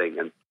ground, I think,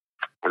 and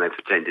they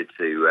pretended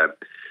to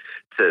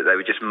they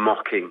were just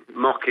mocking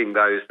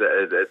those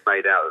that had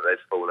made out that they'd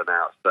fallen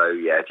out. So,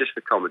 yeah, just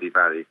for comedy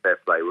value, fair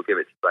play. We'll give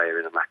it to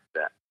Bellerin and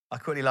Lacazette. I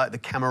quickly like the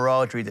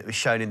camaraderie that was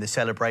shown in the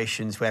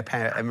celebrations where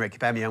Pierre-Emerick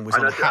Aubameyang was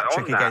on a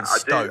hat-trick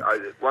against Stoke.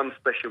 One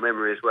special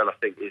memory as well, I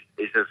think,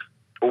 is of...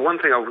 Well, one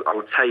thing I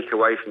will take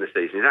away from the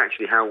season is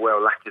actually how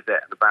well Lacazette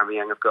and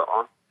Aubameyang have got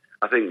on.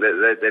 I think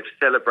that they've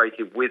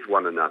celebrated with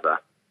one another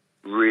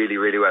really,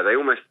 really well.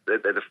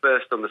 They're the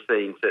first on the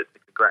scene to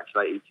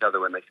congratulate each other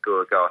when they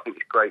score a goal. I think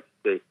it's great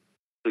to see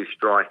 2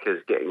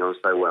 strikers getting on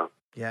so well.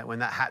 Yeah, when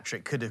that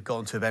hat-trick could have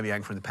gone to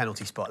Aubameyang from the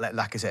penalty spot, let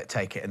Lacazette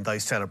take it, and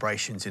those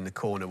celebrations in the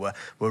corner were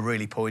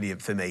really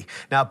poignant for me.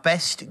 Now,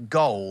 best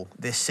goal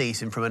this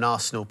season from an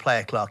Arsenal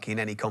player, Clarky, in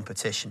any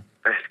competition?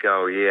 Best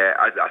goal, yeah.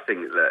 I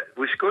think that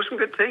we scored some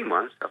good team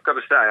ones, I've got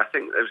to say. I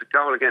think there was a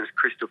goal against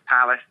Crystal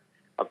Palace.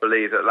 I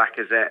believe that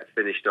Lacazette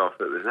finished off.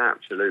 It was an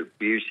absolute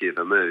beauty of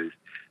a move.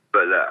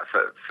 But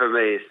for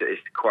me,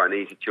 it's quite an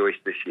easy choice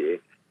this year.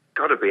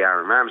 Got to be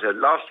Aaron Ramsey.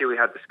 Last year we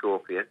had the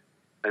Scorpion.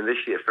 And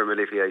this year from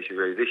Olivier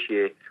Giroud. This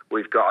year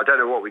we've got, I don't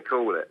know what we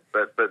call it,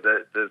 but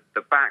the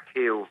back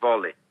heel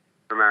volley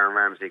from Aaron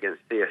Ramsey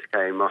against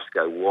CSKA in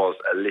Moscow was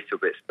a little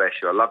bit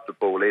special. I loved the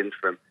ball in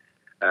from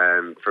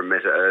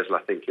Mesut Ozil,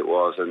 I think it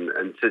was,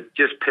 and to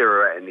just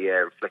pirouette in the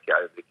air and flick it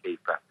over the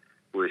keeper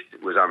was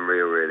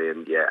unreal, really.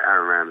 And yeah,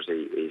 Aaron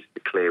Ramsey is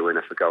the clear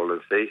winner for goal of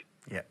the season.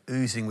 Yeah,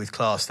 oozing with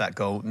class, that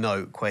goal,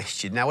 no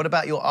question. Now, what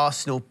about your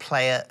Arsenal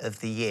Player of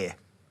the Year?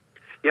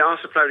 Yeah,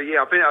 Arsenal Player of the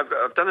Year.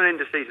 I've done an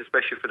end-of-season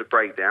special for the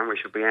breakdown,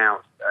 which will be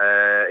out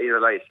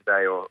either later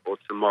today or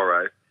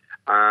tomorrow.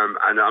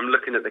 And I'm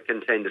looking at the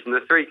contenders. And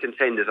the 3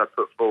 contenders I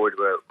put forward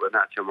were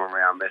Nacho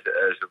Monreal, Mesut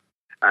Ozil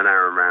and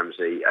Aaron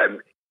Ramsey.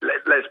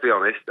 Let's be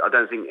honest, I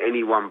don't think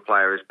any one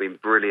player has been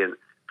brilliant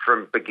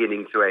from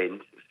beginning to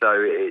end. So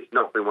it's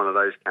not been one of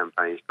those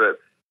campaigns. But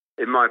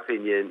in my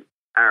opinion,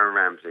 Aaron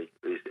Ramsey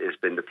has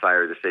been the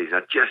player of the season.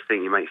 I just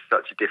think he makes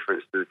such a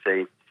difference to the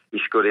team. He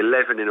scored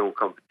 11 in all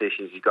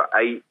competitions. He's got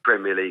 8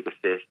 Premier League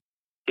assists.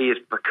 He has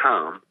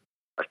become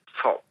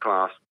a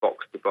top-class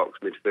box-to-box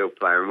midfield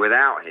player, and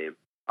without him,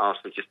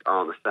 Arsenal just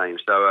aren't the same.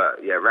 So,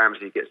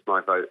 Ramsey gets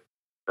my vote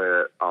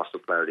for Arsenal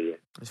Player of the Year.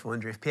 I just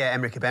wonder if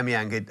Pierre-Emerick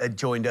Aubameyang had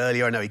joined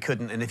earlier. I know he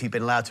couldn't, and if he'd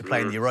been allowed to play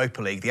in the Europa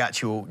League, the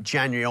actual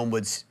January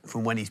onwards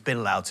from when he's been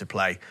allowed to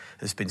play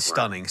has been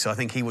stunning. So I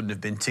think he wouldn't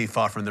have been too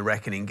far from the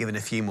reckoning, given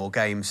a few more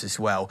games as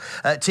well.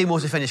 2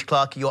 more to finish,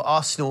 Clark. Your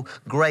Arsenal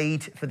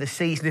grade for the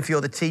season, if you're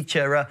the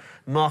teacher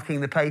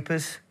marking the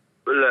papers?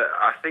 Well, look,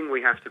 I think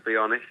we have to be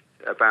honest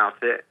about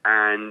it,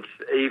 and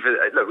even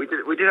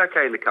we did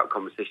okay in the cup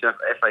competition.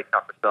 FA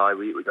Cup aside,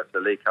 we got to the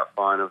League Cup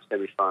final,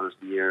 semi-finals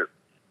in Europe.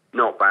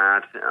 Not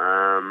bad.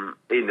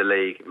 In the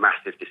league,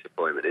 massive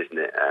disappointment, isn't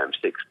it?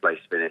 6th place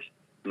finish.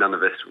 None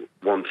of us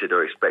wanted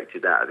or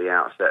expected that at the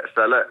outset.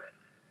 So look,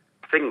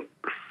 I think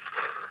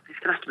it's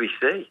going to have to be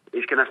C.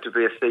 It's going to have to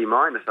be a C-,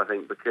 I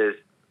think, because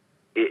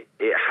it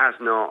has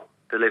not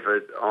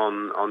delivered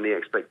on the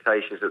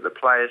expectations that the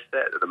players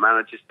set, that the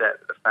managers set,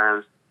 that the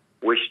fans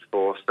wished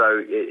for.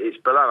 So it's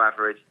below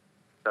average.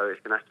 So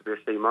it's going to have to be a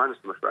C-,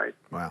 I'm afraid.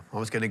 Well, I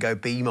was going to go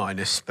B-,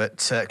 but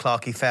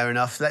Clarkey, fair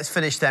enough. Let's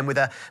finish then with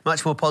a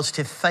much more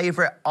positive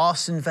favourite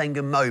Arsene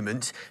Wenger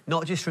moment,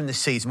 not just from this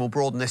season. We'll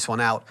broaden this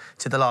one out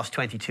to the last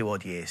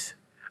 22-odd years.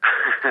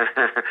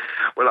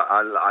 Well,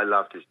 I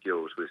loved his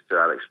duels with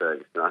Sir Alex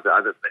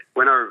Ferguson.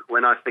 When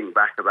I think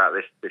back about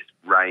this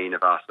reign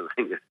of Arsene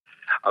Wenger,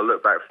 I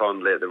look back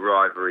fondly at the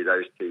rivalry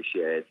those two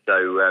shared.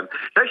 So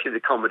it's actually the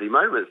comedy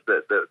moments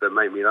that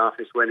make me laugh.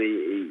 It's when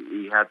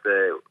he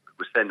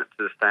was sent to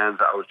the stands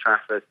at Old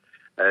Trafford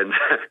and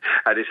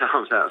had his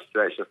arms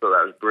outstretched. I thought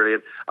that was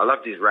brilliant. I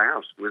loved his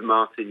rows with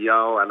Martin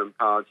Jol, Alan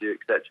Pardew,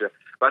 etc.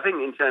 But I think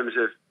in terms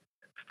of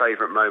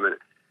favourite moment,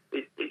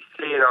 it's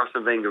seeing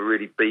Arsene Wenger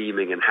really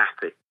beaming and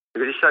happy,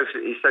 because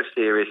he's so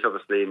serious,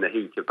 obviously, in the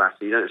heat of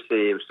battle. You don't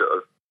see him sort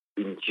of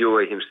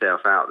enjoy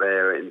himself out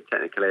there in the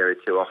technical area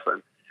too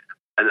often.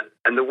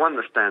 And the one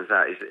that stands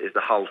out is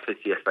the Hull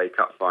City FA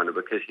Cup final,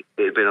 because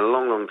it had been a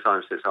long, long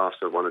time since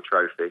Arsenal won a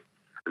trophy.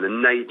 And the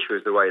nature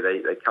of the way they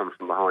come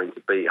from behind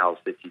to beat Hull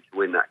City to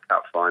win that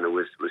cup final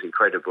was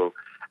incredible.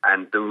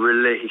 And the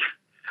relief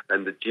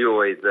and the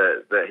joy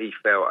that he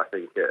felt, I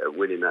think, at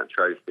winning that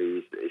trophy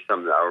is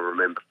something that I'll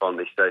remember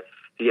fondly. So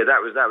yeah, that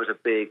was a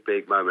big,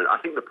 big moment. I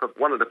think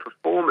one of the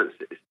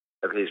performances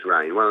of his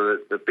reign, one of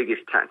the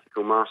biggest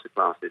tactical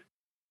masterclasses,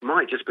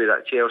 might just be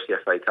that Chelsea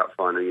FA Cup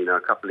final,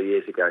 a couple of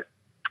years ago.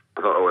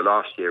 Or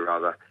last year,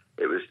 rather.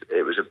 It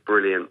was a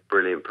brilliant,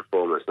 brilliant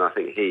performance, and I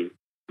think he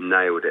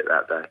nailed it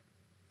that day.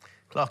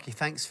 Clarkey,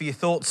 thanks for your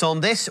thoughts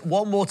on this.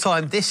 One more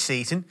time this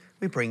season,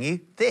 we bring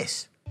you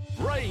this.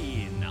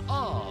 Reign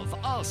of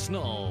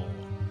Arsenal.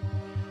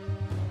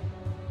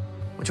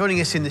 Well,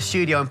 joining us in the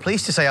studio, I'm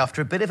pleased to say, after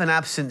a bit of an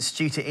absence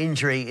due to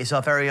injury, is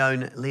our very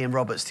own Liam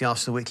Roberts, the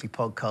Arsenal Weekly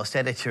podcast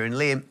editor. And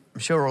Liam, I'm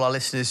sure all our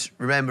listeners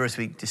remember, as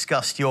we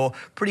discussed, your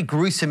pretty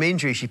gruesome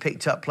injuries you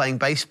picked up playing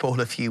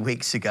baseball a few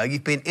weeks ago.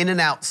 You've been in and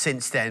out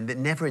since then, but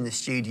never in the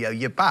studio.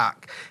 You're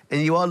back,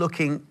 and you are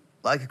looking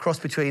like a cross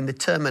between the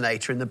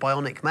Terminator and the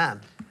Bionic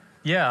Man.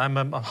 Yeah, I'm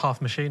half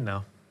machine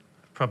now.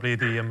 Probably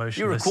the emotionless.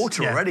 You were a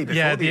quarter already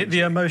before the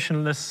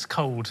emotionless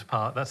cold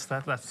part. That's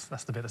the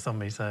bit that's on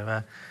me.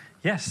 So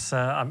yes,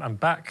 I'm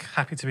back.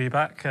 Happy to be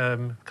back.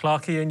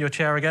 Clarkey, in your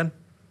chair again.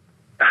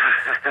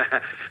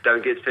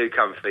 Don't get too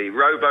comfy.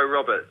 Robo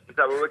Roberts, is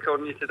that what we're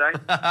calling you today?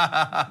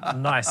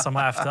 Nice. I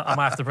might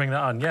have to bring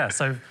that on. Yeah.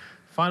 So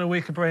final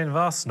week of Reign of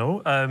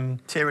Arsenal.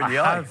 Tear in the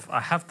eye.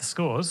 I have the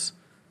scores.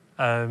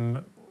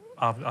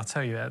 I'll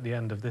tell you at the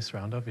end of this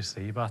round,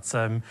 obviously. But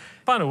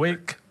final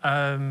week.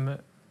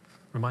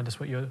 Remind us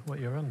what you're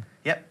on.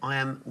 Yep, I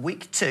am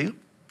week 2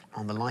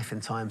 on the life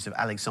and times of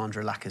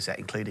Alexandre Lacazette,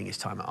 including his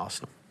time at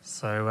Arsenal.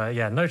 So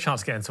no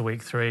chance to get into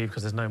week 3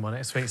 because there's no more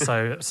next week.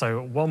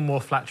 So one more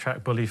flat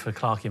track bully for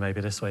Clarkey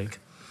maybe this week.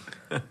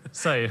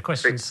 So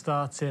questions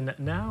starting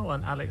now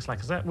on Alex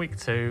Lacazette. Week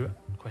 2,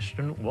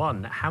 question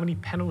 1: how many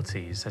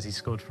penalties has he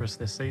scored for us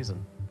this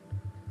season?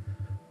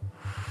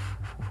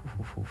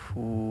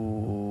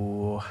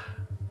 4.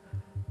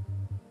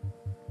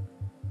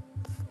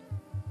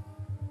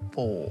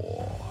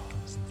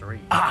 That's 3.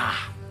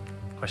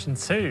 Question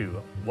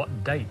 2: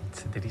 what date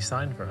did he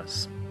sign for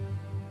us?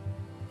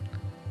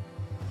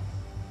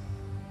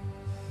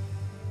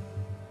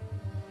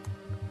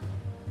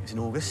 It was in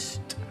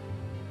August.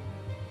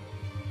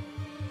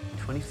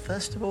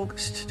 21st of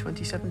August,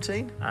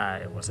 2017?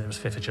 It was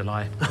 5th of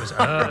July. It was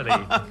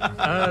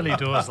early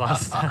doors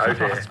last time.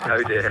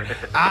 Oh dear.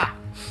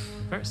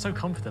 So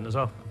confident as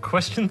well.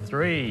 Question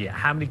 3: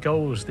 how many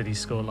goals did he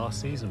score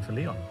last season for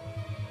Lyon?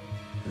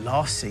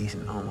 Last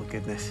season? Oh my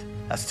goodness.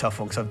 That's a tough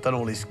one because I've done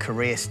all his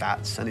career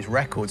stats and his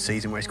record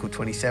season where he scored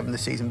 27 the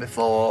season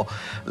before.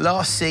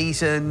 Last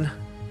season...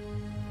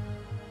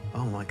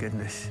 Oh my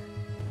goodness.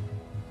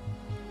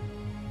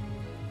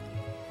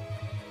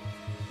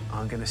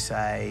 I'm going to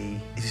say...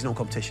 Is this in all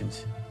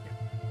competitions?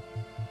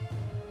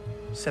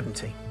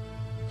 17.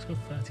 He scored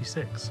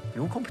 36.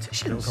 In all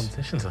competitions? In all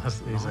competitions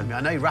last season. I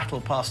know he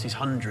rattled past his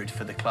 100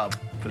 for the club,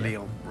 for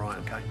Lyon. Right,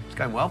 OK. It's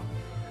going well.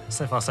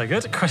 So far, so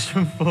good.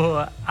 Question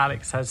 4.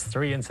 Alex has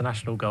 3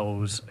 international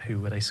goals. Who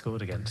were they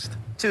scored against?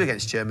 2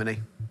 against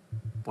Germany,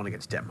 1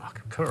 against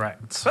Denmark.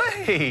 Correct.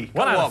 Hey!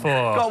 1 out of 4.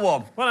 Got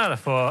 1. 1 out of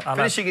 4.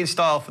 Finishing in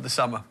style for the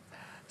summer.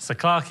 So,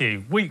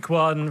 Clarkie, week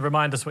 1,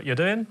 remind us what you're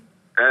doing.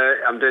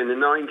 I'm doing the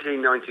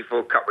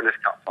 1994 Cup Winners'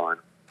 Cup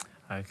final.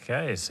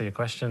 OK, so your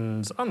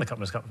questions on the Cup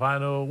Winners' Cup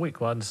final, week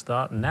 1,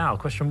 start now.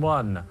 Question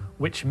 1.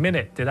 Which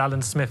minute did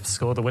Alan Smith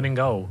score the winning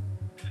goal?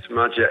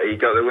 Smudger, he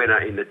got the winner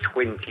in the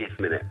 20th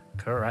minute.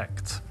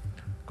 Correct.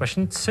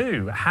 Question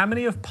 2. How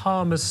many of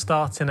Palmer's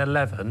starting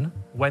 11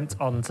 went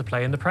on to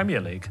play in the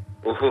Premier League?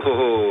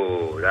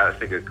 Oh,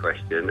 that's a good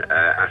question.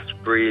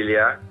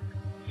 Asprilla,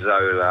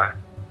 Zola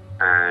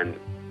and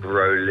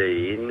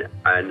Brolin,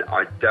 and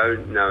I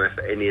don't know if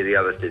any of the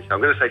others did, so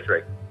I'm going to say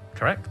 3.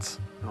 Correct.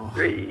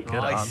 3. Good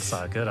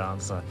answer, good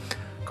answer.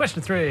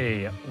 Question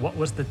 3. What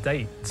was the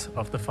date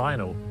of the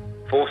final?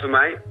 4th of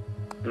May,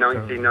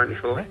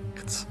 1994.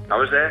 Correct. I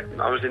was there.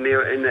 I was in the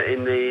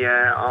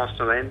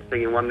Arsenal end,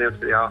 singing 1-0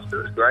 to the Arsenal.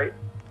 It was great.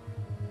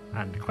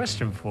 And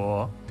question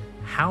 4.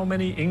 How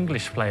many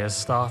English players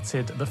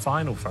started the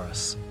final for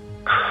us?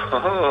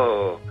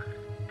 Oh,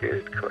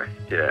 good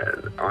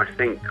question. I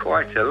think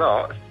quite a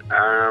lot.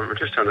 I'm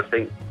just trying to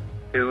think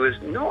who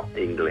was not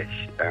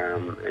English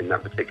in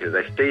that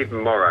particular day.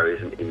 Stephen Morrow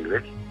isn't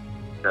English,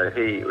 so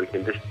we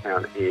can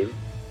discount him.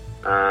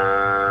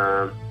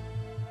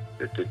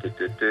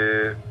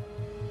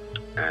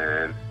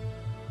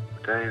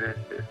 David,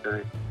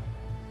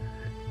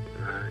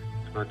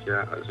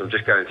 I'm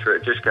just going through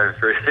it. Just going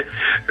through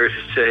the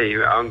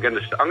team. I'm going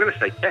to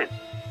say 10.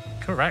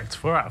 Correct.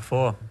 4 out of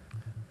 4.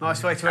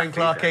 Nice way to end,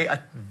 Clarkie. I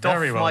doff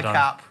Very well my done.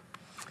 cap.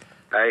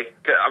 Hey,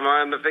 am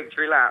I on the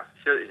victory lap?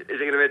 Is it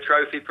going to be a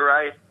trophy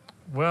parade?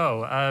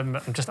 Well, I'm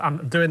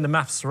doing the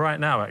maths right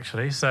now,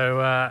 actually.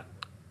 So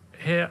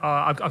here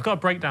I've got a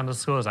breakdown of the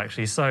scores,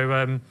 actually.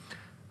 So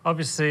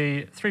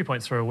obviously 3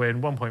 points for a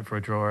win, 1 point for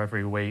a draw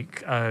every week.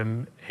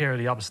 Here are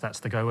the other stats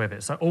to go with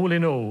it. So all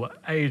in all,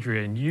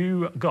 Adrian,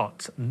 you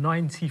got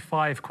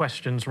 95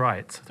 questions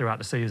right throughout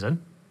the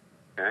season.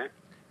 Okay.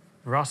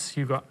 Russ,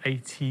 you got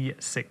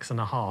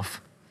 86.5.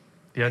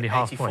 The only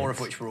half 84 point. of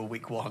which were all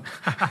week 1.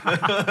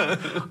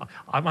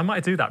 I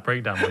might do that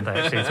breakdown one day,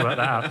 actually, to work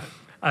that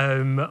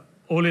out.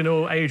 All in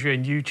all,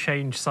 Adrian, you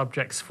changed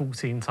subjects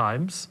 14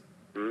 times.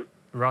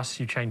 Russ,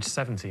 you changed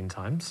 17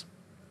 times.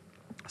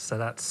 So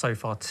that's so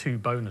far 2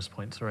 bonus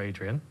points for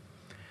Adrian.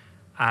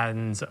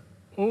 And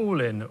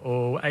all in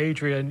all,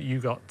 Adrian,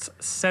 you got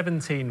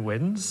 17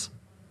 wins.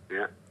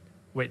 Yeah.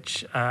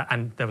 Which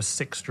and there were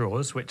 6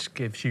 draws, which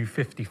gives you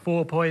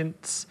 54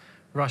 points.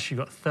 Russ, you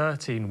got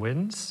 13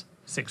 wins.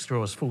 6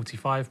 draws,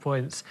 45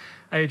 points.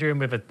 Adrian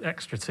with an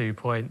extra 2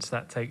 points.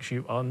 That takes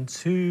you on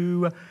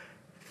to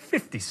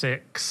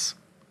 56.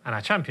 And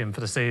our champion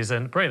for the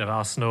season, brain of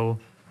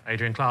Arsenal,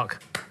 Adrian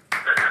Clark.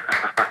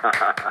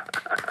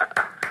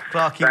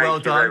 Clarkie, well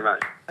Thank you done. very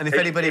much. And if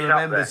It's anybody up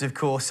remembers, there. of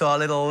course, our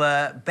little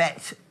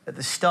bet at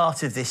the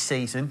start of this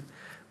season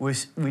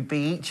was we'd be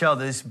each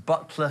other's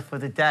butler for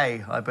the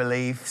day, I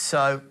believe.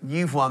 So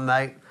you've won,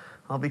 mate.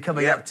 I'll be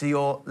coming up to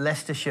your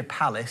Leicestershire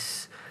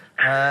Palace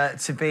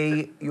to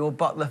be your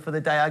butler for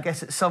the day, I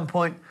guess, at some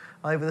point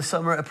over the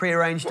summer at a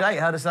pre-arranged date.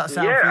 How does that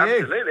sound for you?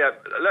 Yeah, absolutely.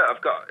 Look,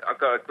 I've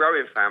got a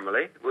growing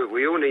family.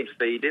 We all need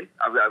feeding.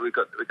 We've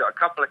got a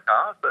couple of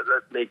cars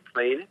that need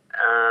cleaning.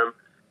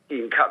 You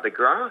can cut the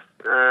grass.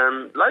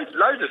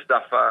 Loads of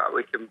stuff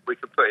we can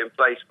put in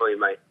place for you,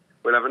 mate.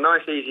 We'll have a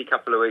nice, easy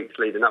couple of weeks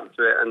leading up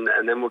to it,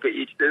 and then we'll get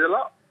you to do the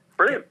lot.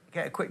 Brilliant.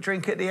 Get a quick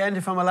drink at the end,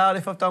 if I'm allowed,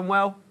 if I've done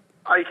well.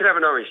 Oh, you can have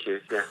an orange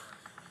juice, yeah.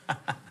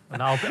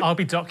 And I'll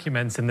be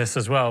documenting this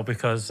as well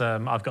because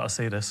I've got to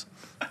see this.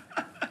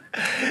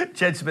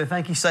 Gentlemen,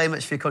 thank you so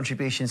much for your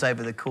contributions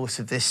over the course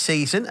of this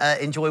season.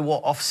 Enjoy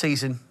what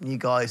off-season you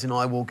guys and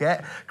I will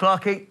get.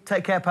 Clarkie,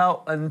 take care,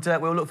 pal, and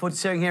we'll look forward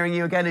to hearing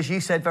you again, as you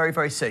said, very,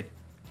 very soon.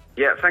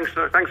 Yeah, thanks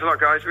a lot,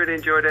 guys. Really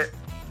enjoyed it.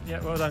 Yeah,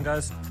 well done,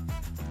 guys.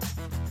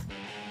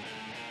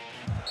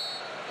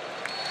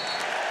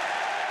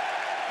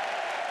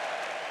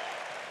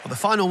 Well, the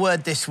final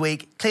word this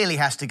week clearly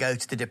has to go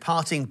to the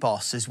departing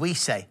boss, as we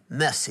say,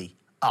 merci,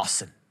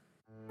 Arsene.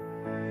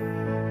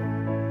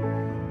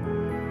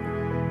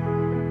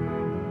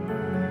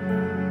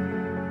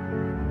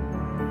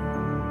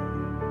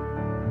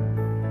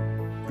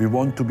 We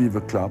want to be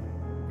the club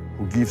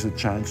who gives a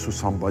chance to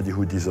somebody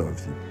who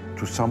deserves it,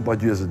 to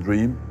somebody who has a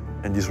dream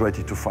and is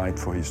ready to fight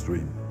for his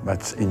dream.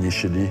 That's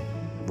initially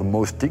the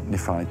most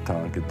dignified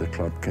target the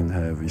club can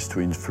have, is to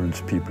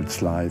influence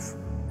people's life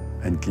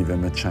and give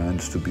them a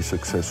chance to be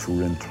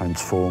successful and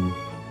transform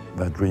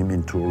that dream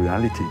into a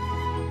reality.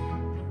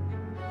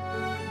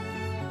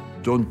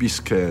 Don't be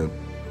scared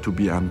to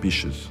be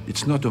ambitious.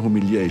 It's not a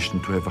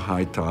humiliation to have a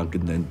high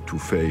target and to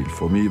fail.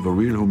 For me, the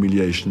real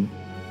humiliation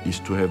is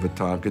to have a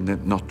target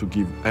and not to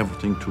give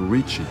everything to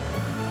reach it.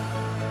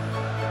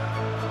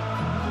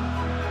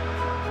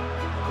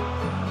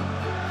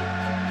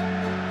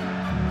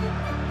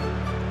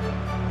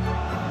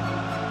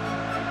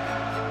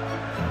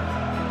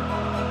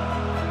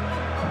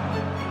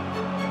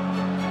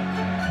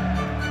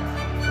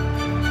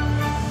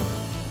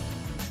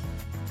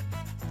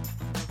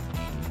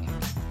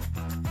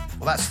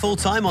 that's full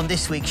time on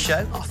this week's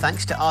show. Our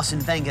thanks to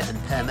Arsene Wenger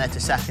and Per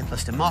Mertesacker,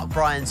 plus to Mark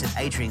Bryans and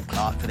Adrian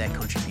Clark for their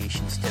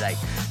contributions today.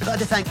 We'd like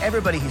to thank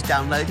everybody who's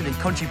downloaded and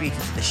contributed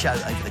to the show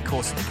over the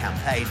course of the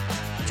campaign.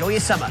 Enjoy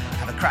your summer.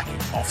 Have a cracking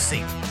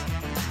off-season.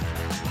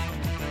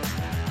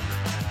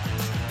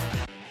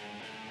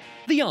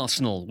 The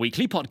Arsenal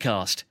Weekly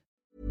Podcast.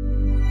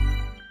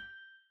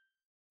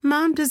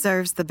 Mom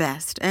deserves the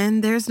best,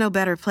 and there's no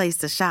better place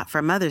to shop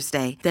for Mother's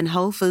Day than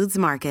Whole Foods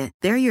Market.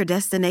 They're your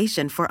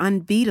destination for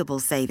unbeatable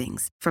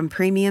savings, from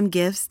premium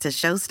gifts to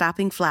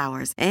show-stopping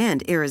flowers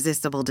and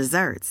irresistible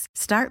desserts.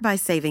 Start by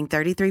saving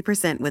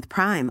 33% with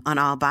Prime on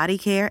all body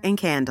care and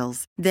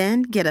candles.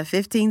 Then get a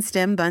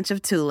 15-stem bunch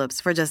of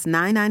tulips for just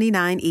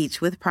 $9.99 each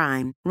with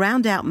Prime.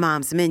 Round out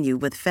Mom's menu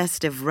with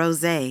festive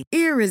rosé,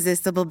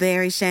 irresistible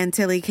berry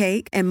chantilly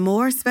cake, and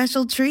more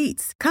special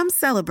treats. Come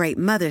celebrate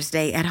Mother's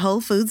Day at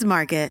Whole Foods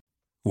Market.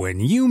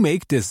 When you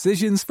make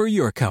decisions for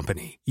your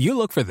company, you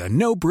look for the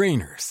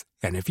no-brainers.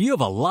 And if you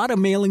have a lot of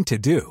mailing to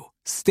do,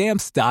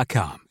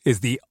 Stamps.com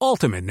is the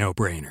ultimate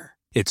no-brainer.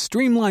 It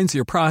streamlines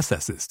your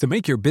processes to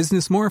make your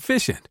business more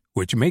efficient,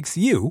 which makes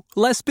you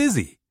less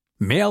busy.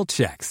 Mail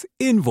checks,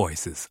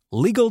 invoices,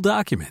 legal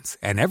documents,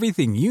 and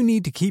everything you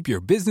need to keep your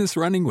business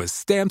running with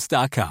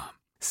Stamps.com.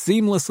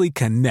 Seamlessly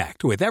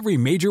connect with every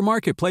major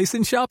marketplace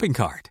and shopping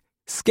cart.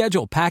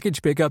 Schedule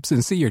package pickups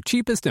and see your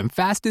cheapest and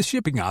fastest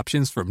shipping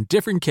options from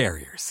different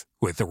carriers,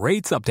 with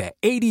rates up to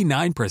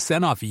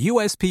 89% off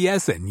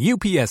USPS and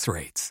UPS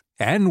rates.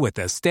 And with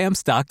the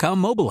Stamps.com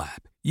mobile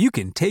app, you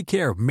can take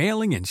care of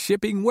mailing and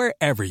shipping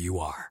wherever you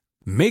are.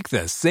 Make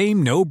the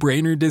same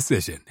no-brainer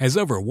decision as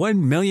over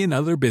 1 million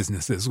other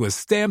businesses with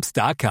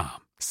Stamps.com.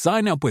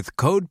 Sign up with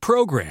code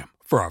PROGRAM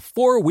for a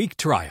 4-week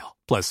trial,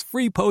 plus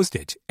free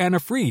postage and a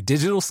free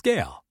digital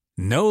scale.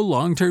 No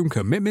long-term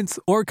commitments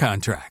or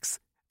contracts.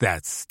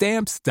 That's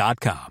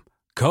Stamps.com.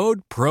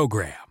 Code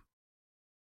PROGRAM.